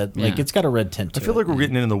the red. Like, it's got a red tint to it. I feel like we're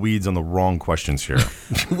getting in the weeds on the wrong questions here.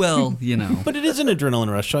 Well, But it is an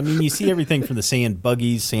adrenaline rush. So, I mean, you see everything from the sand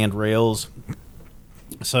buggies, sand rails.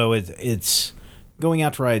 So it's going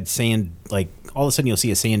out to ride sand. Like, all of a sudden you'll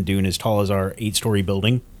see a sand dune as tall as our 8-story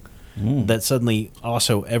building. That suddenly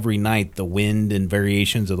also every night the wind and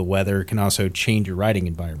variations of the weather can also change your riding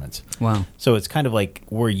environments. Wow. So it's kind of like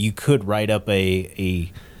where you could ride up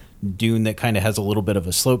a dune that kind of has a little bit of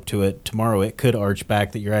a slope to it. Tomorrow it could arch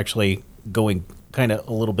back that you're actually going kind of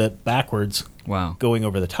a little bit backwards. Wow. Going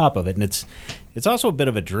over the top of it. And it's also a bit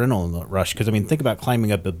of adrenaline rush because, I mean, think about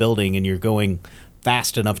climbing up a building and you're going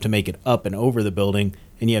fast enough to make it up and over the building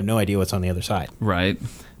and you have no idea what's on the other side. Right.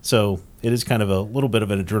 So it is kind of a little bit of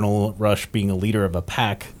an adrenaline rush being a leader of a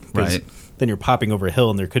pack. Right. Then you're popping over a hill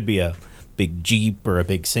and there could be a big Jeep or a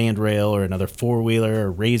big sandrail or another four-wheeler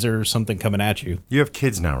or Razor or something coming at you. You have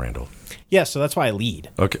kids now, Randall. Yeah, so that's why I lead.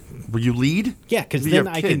 Okay. Will you lead? Yeah, because You then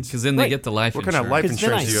have I kids. can... Because then they get the life What insurance. kind of life Because then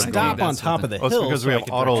I insurance do you have? stop going? on top of the Oh, it's hill. because so we I have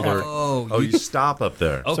can auto direct alert. traffic. Oh, you stop up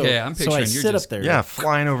there. Okay, I'm So picturing I you're sit just up there. Yeah,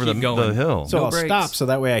 flying over the Keep going. hill. So No I'll brakes. stop so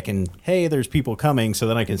that way I can, hey, there's people coming, so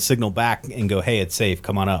then I can signal back and go, hey, it's safe,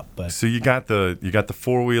 come on up. But So you got the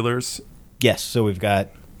four-wheelers. yes, so we've got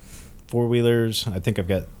four-wheelers. I think I've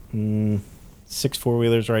got 6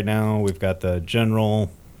 four-wheelers right now. We've got the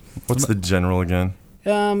General. What's the General again?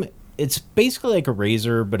 It's basically like a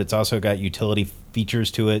Razor, but it's also got utility features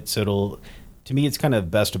to it. So to me, it's kind of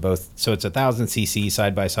best of both. So it's 1,000 cc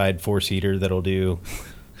side-by-side 4-seater that'll do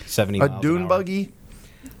 70 A miles an dune hour. buggy?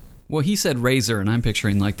 Well, he said Razor, and I'm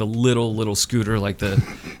picturing like the little scooter, like the,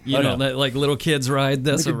 like little kids ride.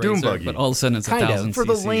 That's Like a dune Razor, buggy. but all of a sudden it's Kind of. 1,000 For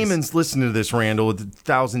the cc's. layman's listening to this, Randall, with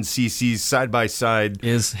 1,000 cc's side-by-side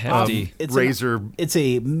is hefty. It's Razor. It's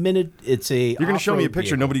a minute. It's a. You're going to show me a off-road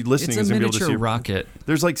picture. vehicle. Nobody listening It's is a going to be able to miniature see. rocket.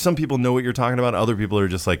 There's like some people know what you're talking about. Other people are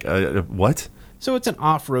just like, what? So it's an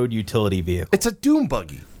off-road utility vehicle, It's a dune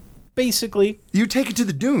buggy. basically. You take it to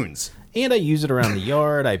the dunes. And I use it around the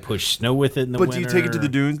yard. I push snow with it in the But winter. do you take it to the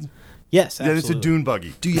dunes? Yes, Then absolutely. it's a dune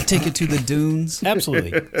buggy. Do you take it to the dunes?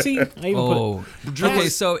 Absolutely. See, I even Oh, put. okay.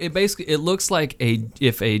 So it looks like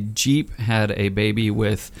if a Jeep had a baby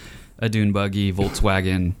with a dune buggy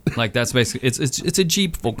Volkswagen, like that's basically it's a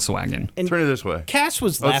Jeep Volkswagen. Turn it this way. Cass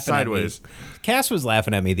was Oh, laughing sideways. at me. Cass was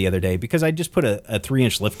laughing at me the other day because I just put a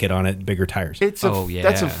 3-inch lift kit on it, bigger tires. It's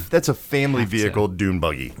that's a family vehicle dune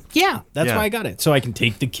buggy. Yeah, that's Yeah. why I got it. So I can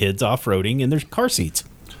take the kids off-roading in their car seats.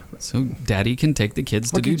 So Daddy can take the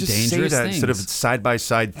kids Why to can't do you just say dangerous that things. instead of side by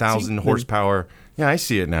side 1,000 horsepower? Yeah, I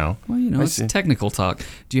see it now. Well, I it's see. technical talk.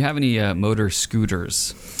 Do you have any motor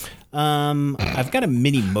scooters? I've got a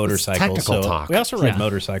mini motorcycle. technical So talk. we also ride Yeah.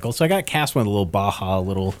 motorcycles. So I got Cass one of the little Baja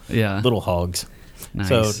little hogs. Nice.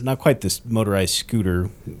 So not quite this motorized scooter.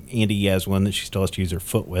 Andy has one that she still has to use her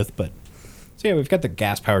foot with, but so yeah, we've got the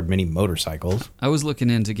gas-powered mini motorcycles. I was looking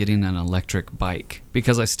into getting an electric bike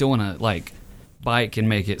because I still want to like bike and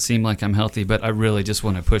make it seem like I'm healthy, but I really just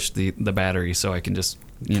want to push the battery so I can just,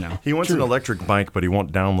 He wants an electric bike, but he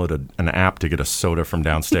won't download an app to get a soda from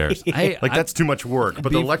downstairs. That's too much work.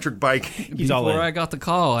 But the electric bike, He's all in. Before I got the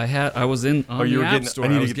call, I was in on you the were app getting. store. I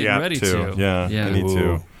need I to was get the getting app ready too. to. Yeah, I need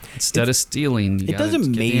to. Instead of stealing, you It does gotta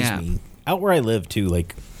get the amaze app. me. Out where I live too,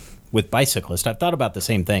 like with bicyclists, I've thought about the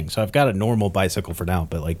same thing. So I've got a normal bicycle for now,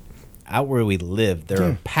 but like out where we live, there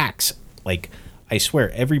are packs. Like I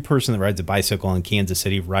swear, every person that rides a bicycle in Kansas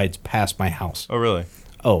City rides past my house. Oh, really?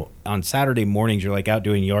 Oh, on Saturday mornings, you're like out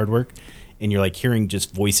doing yard work, and you're like hearing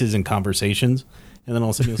just voices and conversations, and then all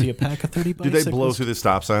of a sudden you'll see a pack of 30 Do bicycles. they blow through the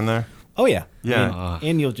stop sign there? Oh yeah, Yeah.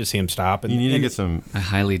 and you'll just see them stop. And You need to and get some. I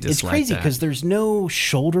highly dislike It's crazy that. because there's no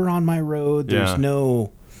shoulder on my road. There's Yeah.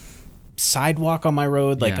 no sidewalk on my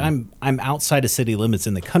road. Like Yeah. I'm outside of city limits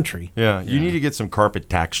in the country. Yeah, you need to get some carpet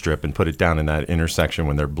tack strip and put it down in that intersection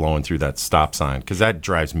when they're blowing through that stop sign because that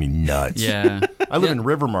drives me nuts. Yeah. I live in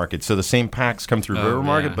River Market, so the same packs come through Oh, River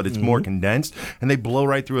Market, yeah. but it's more condensed, and they blow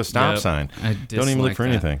right through a stop Yep. sign. I Don't even look dislike for that.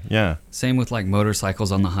 anything. Yeah. Same with like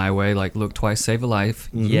motorcycles on the highway. Like look twice, save a life.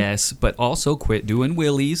 Yes, but also quit doing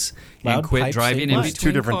wheelies and Loud quit pipes driving save in lives.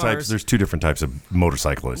 between Two different cars. types. There's two different types of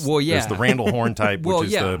motorcyclists. Well, yeah. There's the Randall Horn type, Well, which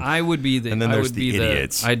is yeah, the. I would be the. and then I there's would the be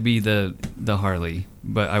idiots. I'd be the Harley,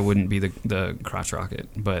 but I wouldn't be the crotch rocket.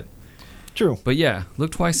 True. But yeah,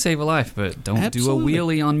 look twice, save a life. But don't Absolutely. do a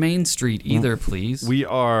wheelie on Main Street either, please. We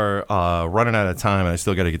are running out of time, and I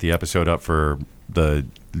still got to get the episode up for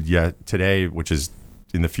today, which is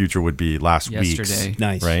in the future would be last Yesterday. week's.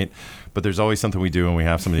 Nice. Right? But there's always something we do, and we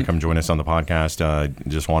have somebody come join us on the podcast,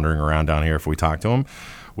 just wandering around down here if we talk to them,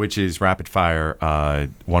 which is rapid fire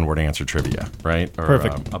one-word answer trivia, right? Or,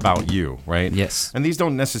 Perfect. about you, right? Yes. And these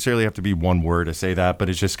don't necessarily have to be one word to say that, but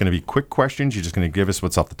it's just going to be quick questions. You're just going to give us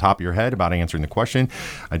what's off the top of your head about answering the question.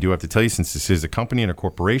 I do have to tell you, since this is a company and a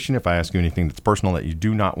corporation, if I ask you anything that's personal that you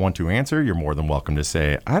do not want to answer, you're more than welcome to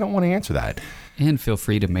say, I don't want to answer that. And feel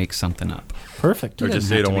free to make something up. Perfect. Or It just doesn't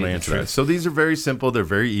say you have don't to want be to the answer that. truth. So these are very simple. They're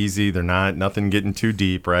very easy. They're nothing getting too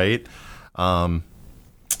deep, right?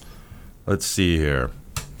 Let's see here.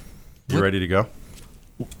 You ready to go?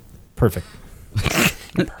 Perfect.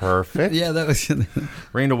 Perfect. Yeah, that was.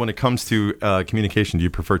 Randall, when it comes to communication, do you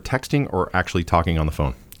prefer texting or actually talking on the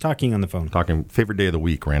phone? Talking on the phone. Talking. Favorite day of the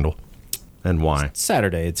week, Randall, and why?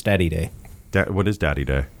 Saturday, it's Daddy Day. What is Daddy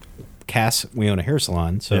Day? Cass, we own a hair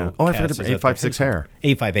salon. So Yeah. Oh, I Cass forgot is to at the 856 hair.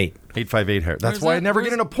 858. 858 hair. That's Where's why I that? never get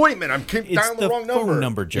Where's- an appointment. I'm keep It's dialing the the wrong number. phone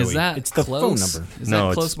number, Joey. Is that it's the close? phone number. Is No, that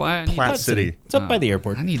it's close by? Platte City. It's up by the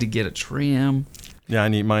airport. I need to get a trim. Yeah, I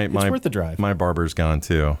need my worth the drive. My barber's gone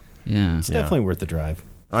too. Yeah. It's definitely worth the drive.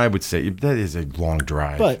 I would say that is a long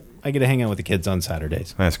drive. But I get to hang out with the kids on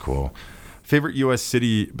Saturdays. That's cool. Favorite U.S.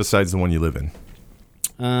 city besides the one you live in?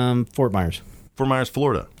 Fort Myers. Fort Myers,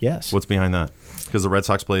 Florida. Yes. What's behind that? Because the Red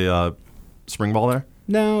Sox play spring ball there?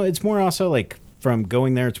 No, it's more also like from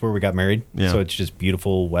going there, it's where we got married. Yeah. So it's just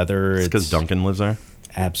beautiful weather. It's because Duncan lives there?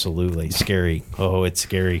 Absolutely. Scary. Oh, it's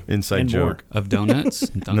scary. Inside and joke. more. Of donuts?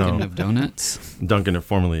 Dunkin' of donuts? Duncan,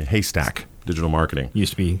 formerly Haystack Digital Marketing.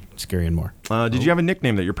 Used to be scary and more. Did you have a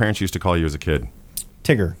nickname that your parents used to call you as a kid?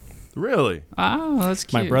 Tigger. Really? Oh, that's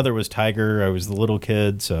cute. My brother was Tiger. I was the little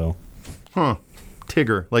kid, so. Huh.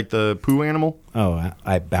 Tigger, like the poo animal? Oh,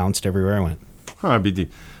 I bounced everywhere I went. Huh, BD.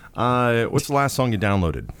 What's the last song you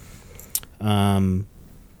downloaded?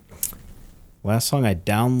 Last song I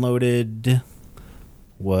downloaded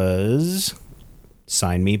was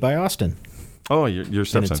 "Sign Me" by Austin. Oh, your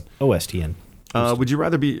stepson. And it's OSTN. Would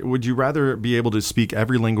you rather be able to speak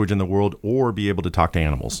every language in the world or be able to talk to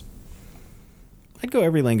animals? I'd go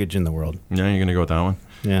every language in the world. Yeah, you're gonna go with that one.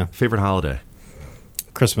 Yeah. Favorite holiday?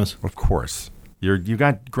 Christmas. Of course. You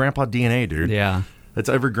got grandpa DNA, dude. Yeah. That's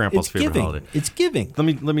every grandpa's favorite giving. holiday. It's giving. Let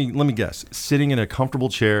me guess. Sitting in a comfortable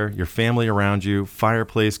chair, your family around you,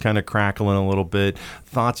 fireplace kind of crackling a little bit,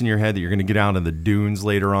 thoughts in your head that you're going to get out in the dunes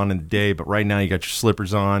later on in the day, but right now you got your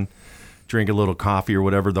slippers on, drink a little coffee or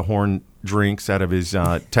whatever the Horn drinks out of his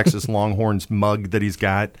Texas Longhorns mug that he's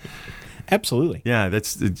got. Absolutely. Yeah,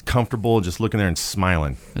 it's comfortable, just looking there and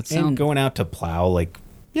smiling. And going out to plow, like,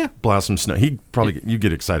 yeah. Plow some snow. You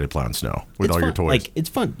get excited plowing snow with all your toys. Like, it's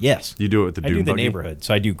fun, yes. You do it with the dune I do the buggy? neighborhood.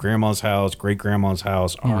 So I do grandma's house, great-grandma's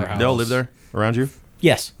house, our house. They all live there around you?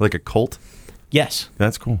 Yes. Like a cult? Yes.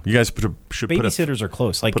 That's cool. You guys should Babysitters are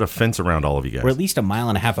close. Like, put a fence around all of you guys. we're at least a mile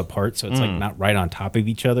and a half apart, so it's like not right on top of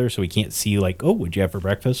each other, so we can't see like, oh, what'd you have for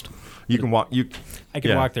breakfast? You can walk. I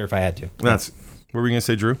could walk there if I had to. What were we gonna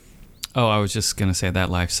say, Drew? Oh, I was just going to say that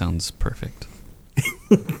life sounds perfect.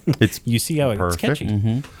 You see how it's catchy.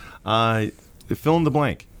 Mm-hmm. Fill in the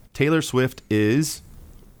blank. Taylor Swift is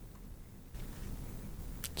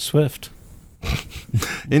Swift.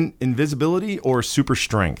 invisibility or super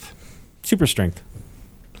strength? Super strength.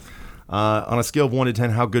 On a scale of 1 to 10,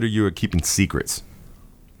 how good are you at keeping secrets?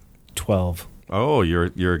 12. Oh,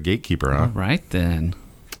 you're a gatekeeper, huh? All right, then.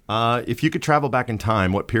 If you could travel back in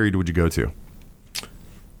time, what period would you go to?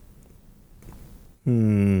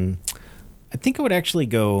 I think I would actually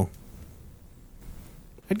go.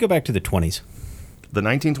 I'd go back to the 20s. The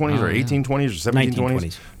 1920s or 1820s or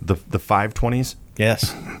 1720s? 1920s. The 520s?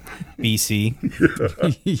 Yes. BC.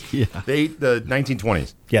 Yeah. The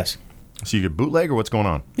 1920s. Yes. So you could bootleg or what's going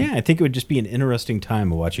on? Yeah, I think it would just be an interesting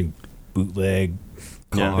time of watching bootleg,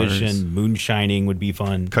 vision, moonshining would be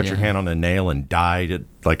fun. Cut your hand on a nail and died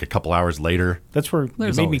like a couple hours later. That's where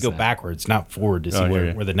There's it made me always go that. backwards, not forward to see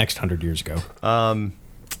where the next 100 years go.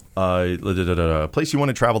 Place you want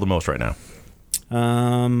to travel the most right now?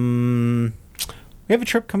 We have a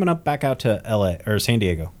trip coming up back out to LA or San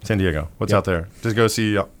Diego. San Diego. What's out there? Just go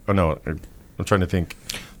see. Oh no, I'm trying to think.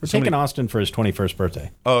 We're taking Austin for his 21st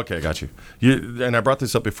birthday. Oh, okay, got you. And I brought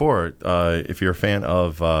this up before. If you're a fan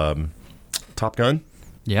of Top Gun,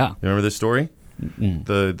 Yeah. you remember this story?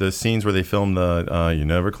 The scenes where they filmed the "You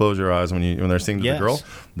Never Close Your Eyes" when they're singing to the girl.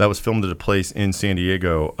 That was filmed at a place in San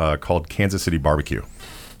Diego called Kansas City Barbecue.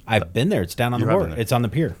 I've been there. It's down on the board. It's on the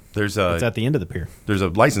pier. It's at the end of the pier. There's a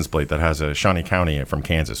license plate that has a Shawnee County from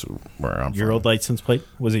Kansas, where I'm Your from. old license plate?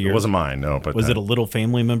 Was it yours? It wasn't mine, no. But was it a little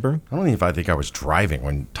family member? I don't even think I was driving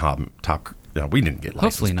when Top. We didn't get license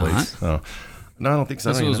Hopefully not. plates. No, I don't think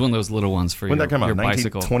so. This was one of those little ones for When your, did that come out? your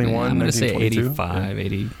bicycle. 1921, Yeah, I'm going to say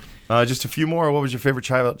 1922? 85, 80. Just a few more. What was your favorite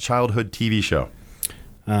childhood TV show?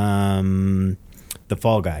 The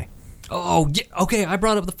Fall Guy. Oh, yeah, okay. I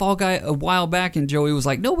brought up the Fall Guy a while back, and Joey was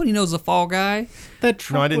like, "Nobody knows the Fall Guy." That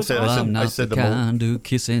truck No, I didn't say that. I'm not I said the kind to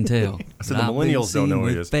kiss and tell. I said the millennials don't know who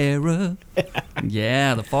he is.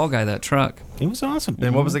 Yeah, the Fall Guy, that truck. It was awesome.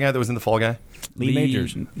 And what was the guy that was in the Fall Guy? Lee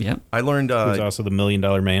Majors. Yep. I learned He was also the $1 Million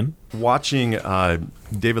Man. watching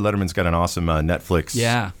David Letterman's got an awesome Netflix.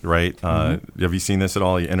 Yeah. Right? Have you seen this at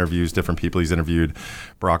all? He interviews different people. He's interviewed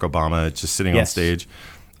Barack Obama just sitting on stage.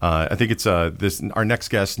 I think it's this. Our next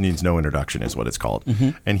guest needs no introduction, is what it's called.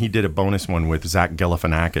 And he did a bonus one with Zach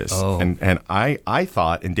Galifianakis. Oh. And I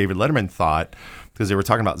thought, and David Letterman thought, because they were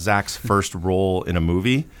talking about Zach's first role in a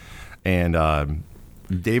movie, and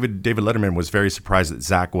David Letterman was very surprised that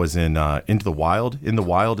Zach was in Into the Wild. In the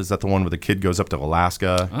Wild, is that the one where the kid goes up to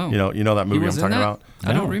Alaska? Oh. You know that movie I'm talking about?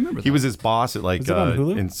 I don't remember that. He was his boss at Is it on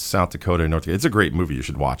Hulu? in South Dakota, North Dakota. It's a great movie. You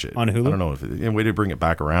should watch it. On Hulu? I don't know if a way to bring it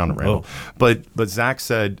back around, Randell. But Zach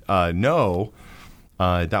said no,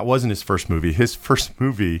 That wasn't his first movie. His first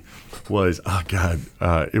movie was,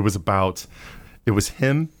 it was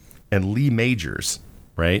him and Lee Majors,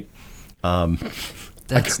 right? I'm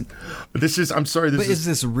sorry. Is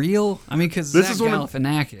this real? I mean, because Zach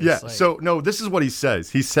Galifianakis. Yeah. So no, this is what he says.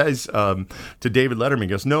 He says to David Letterman, he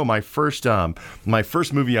goes, "No, my first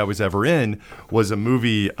movie I was ever in was a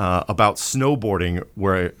movie about snowboarding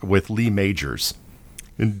with Lee Majors."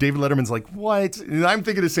 And David Letterman's like, what? And I'm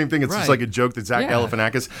thinking the same thing. It's just like a joke that Zach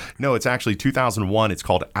Galifianakis. No, it's actually 2001. It's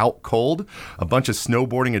called Out Cold. A bunch of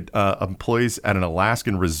snowboarding employees at an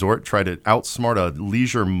Alaskan resort try to outsmart a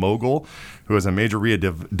leisure mogul who has a major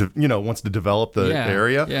wants to develop the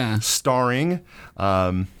area. Yeah. Starring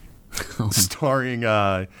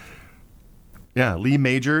Lee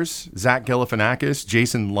Majors, Zach Galifianakis,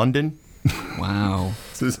 Jason London. Wow.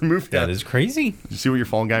 So this movie that is crazy. Did you see what your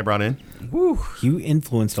phone guy brought in? Woo. You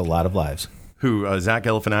influenced a lot of lives. Who, Zach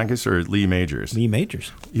Galifianakis or Lee Majors? Lee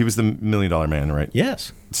Majors. He was the $1 Million Man, right?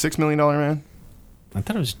 Yes. $6 Million Man? I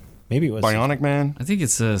thought it was, maybe it was. Bionic Man? I think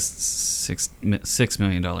it's a $6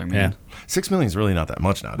 million man. Yeah. $6 million is really not that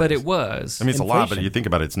much nowadays. But it was. I mean, it's a lot, but if you think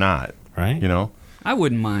about it, it's not. Right. You know? I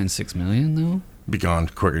wouldn't mind $6 million, though. Be gone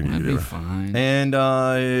quicker than you do. That'd be fine. And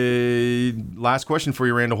last question for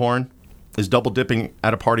you, Randall Horn. Is double dipping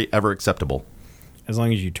at a party ever acceptable? As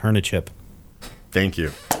long as you turn a chip. Thank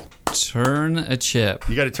you. Turn a chip.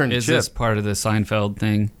 You got to turn the chip. Is this part of the Seinfeld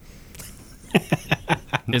thing?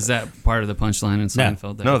 Is that part of the punchline in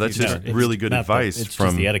Seinfeld? No, that's just really good advice. It's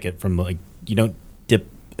just the etiquette from, like, you don't dip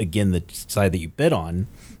again the side that you bit on,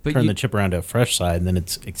 but turn the chip around to a fresh side, and then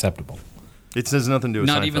it's acceptable. It says nothing to do with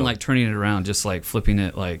Not Seinfeld. even like turning it around, just like flipping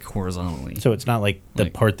it like horizontally. So it's not like the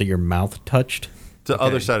part that your mouth touched? It's the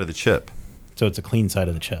other side of the chip. So it's a clean side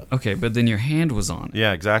of the chip. Okay, but then your hand was on it.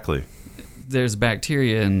 Yeah, exactly. There's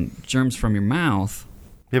bacteria and germs from your mouth.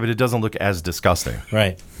 Yeah, but it doesn't look as disgusting.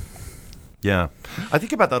 Right. Yeah. I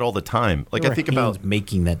think about that all the time. Like, I think about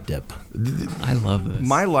making that dip. I love this.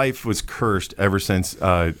 My life was cursed ever since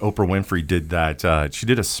Oprah Winfrey did that. She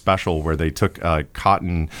did a special where they took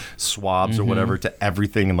cotton swabs or whatever to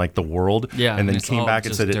everything in like the world. Yeah, and then it's came all back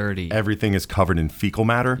and just said dirty. Everything is covered in fecal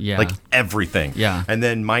matter. Yeah. Like everything. Yeah. And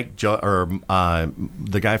then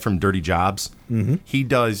the guy from Dirty Jobs, he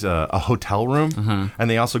does a hotel room, and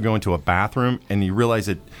they also go into a bathroom, and you realize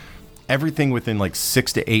that everything within like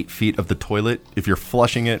 6 to 8 feet of the toilet, if you're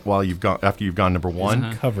flushing it after you've gone number one,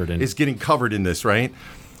 is getting covered in this, right?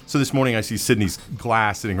 So this morning I see Sydney's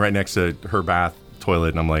glass sitting right next to her bath toilet,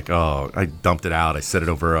 and I'm like, oh, I dumped it out. I set it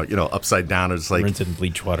over, upside down. It's like rinse it in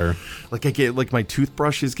bleach water. Like I get like my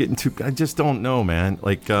toothbrush is getting too. I just don't know, man.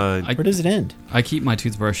 Like where does it end? I keep my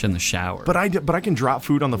toothbrush in the shower. But I can drop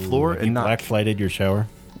food on the floor and not black flighted your shower.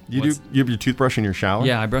 You have your toothbrush in your shower?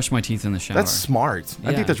 Yeah, I brush my teeth in the shower. That's smart.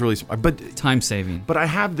 I think that's really smart. But time saving. But I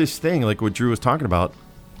have this thing, like what Drew was talking about.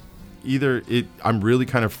 I'm really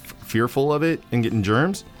kind of fearful of it and getting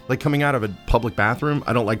germs. Like coming out of a public bathroom,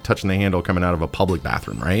 I don't like touching the handle coming out of a public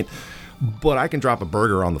bathroom, right? But I can drop a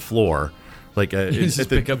burger on the floor, like at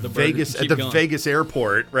the Vegas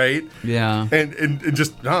airport, right? Yeah. And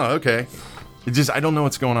just okay. I don't know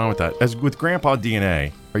what's going on with that. As with Grandpa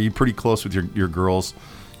DNA, are you pretty close with your girls?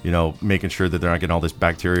 Making sure that they're not getting all this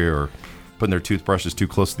bacteria or putting their toothbrushes too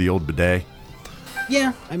close to the old bidet.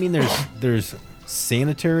 Yeah, I mean, there's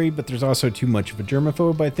sanitary, but there's also too much of a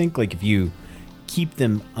germaphobe. I think, like if you keep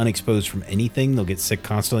them unexposed from anything, they'll get sick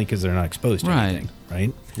constantly because they're not exposed to anything,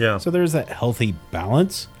 right? Yeah. So there's that healthy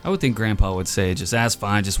balance. I would think Grandpa would say, that's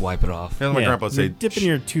fine, just wipe it off. Yeah, my grandpa would say, dipping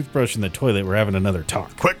your toothbrush in the toilet, we're having another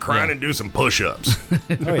talk. Quit crying and do some push-ups.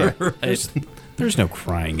 Oh, yeah. There's no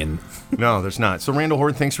crying in. No, there's not. So, Randall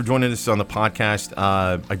Horn, thanks for joining us on the podcast.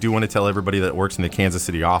 I do want to tell everybody that works in the Kansas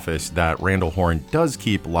City office that Randall Horn does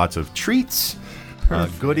keep lots of treats,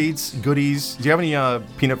 goodies. Do you have any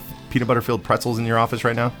peanut butter filled pretzels in your office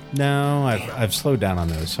right now? No, I've slowed down on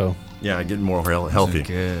those. So yeah, getting more healthy.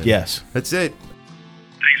 Good. Yes, that's it.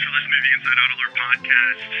 Thanks for listening to the Inside AutoAlert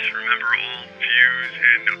podcast. Remember, all views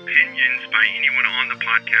and opinions by anyone on the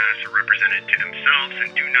podcast are represented to themselves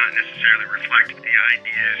and do not necessarily reflect the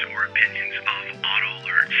ideas or opinions of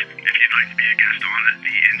AutoAlert. If you'd like to be a guest on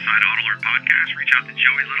the Inside AutoAlert podcast, reach out to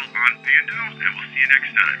Joey Little on Vando, and we'll see you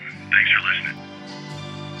next time. Thanks for listening.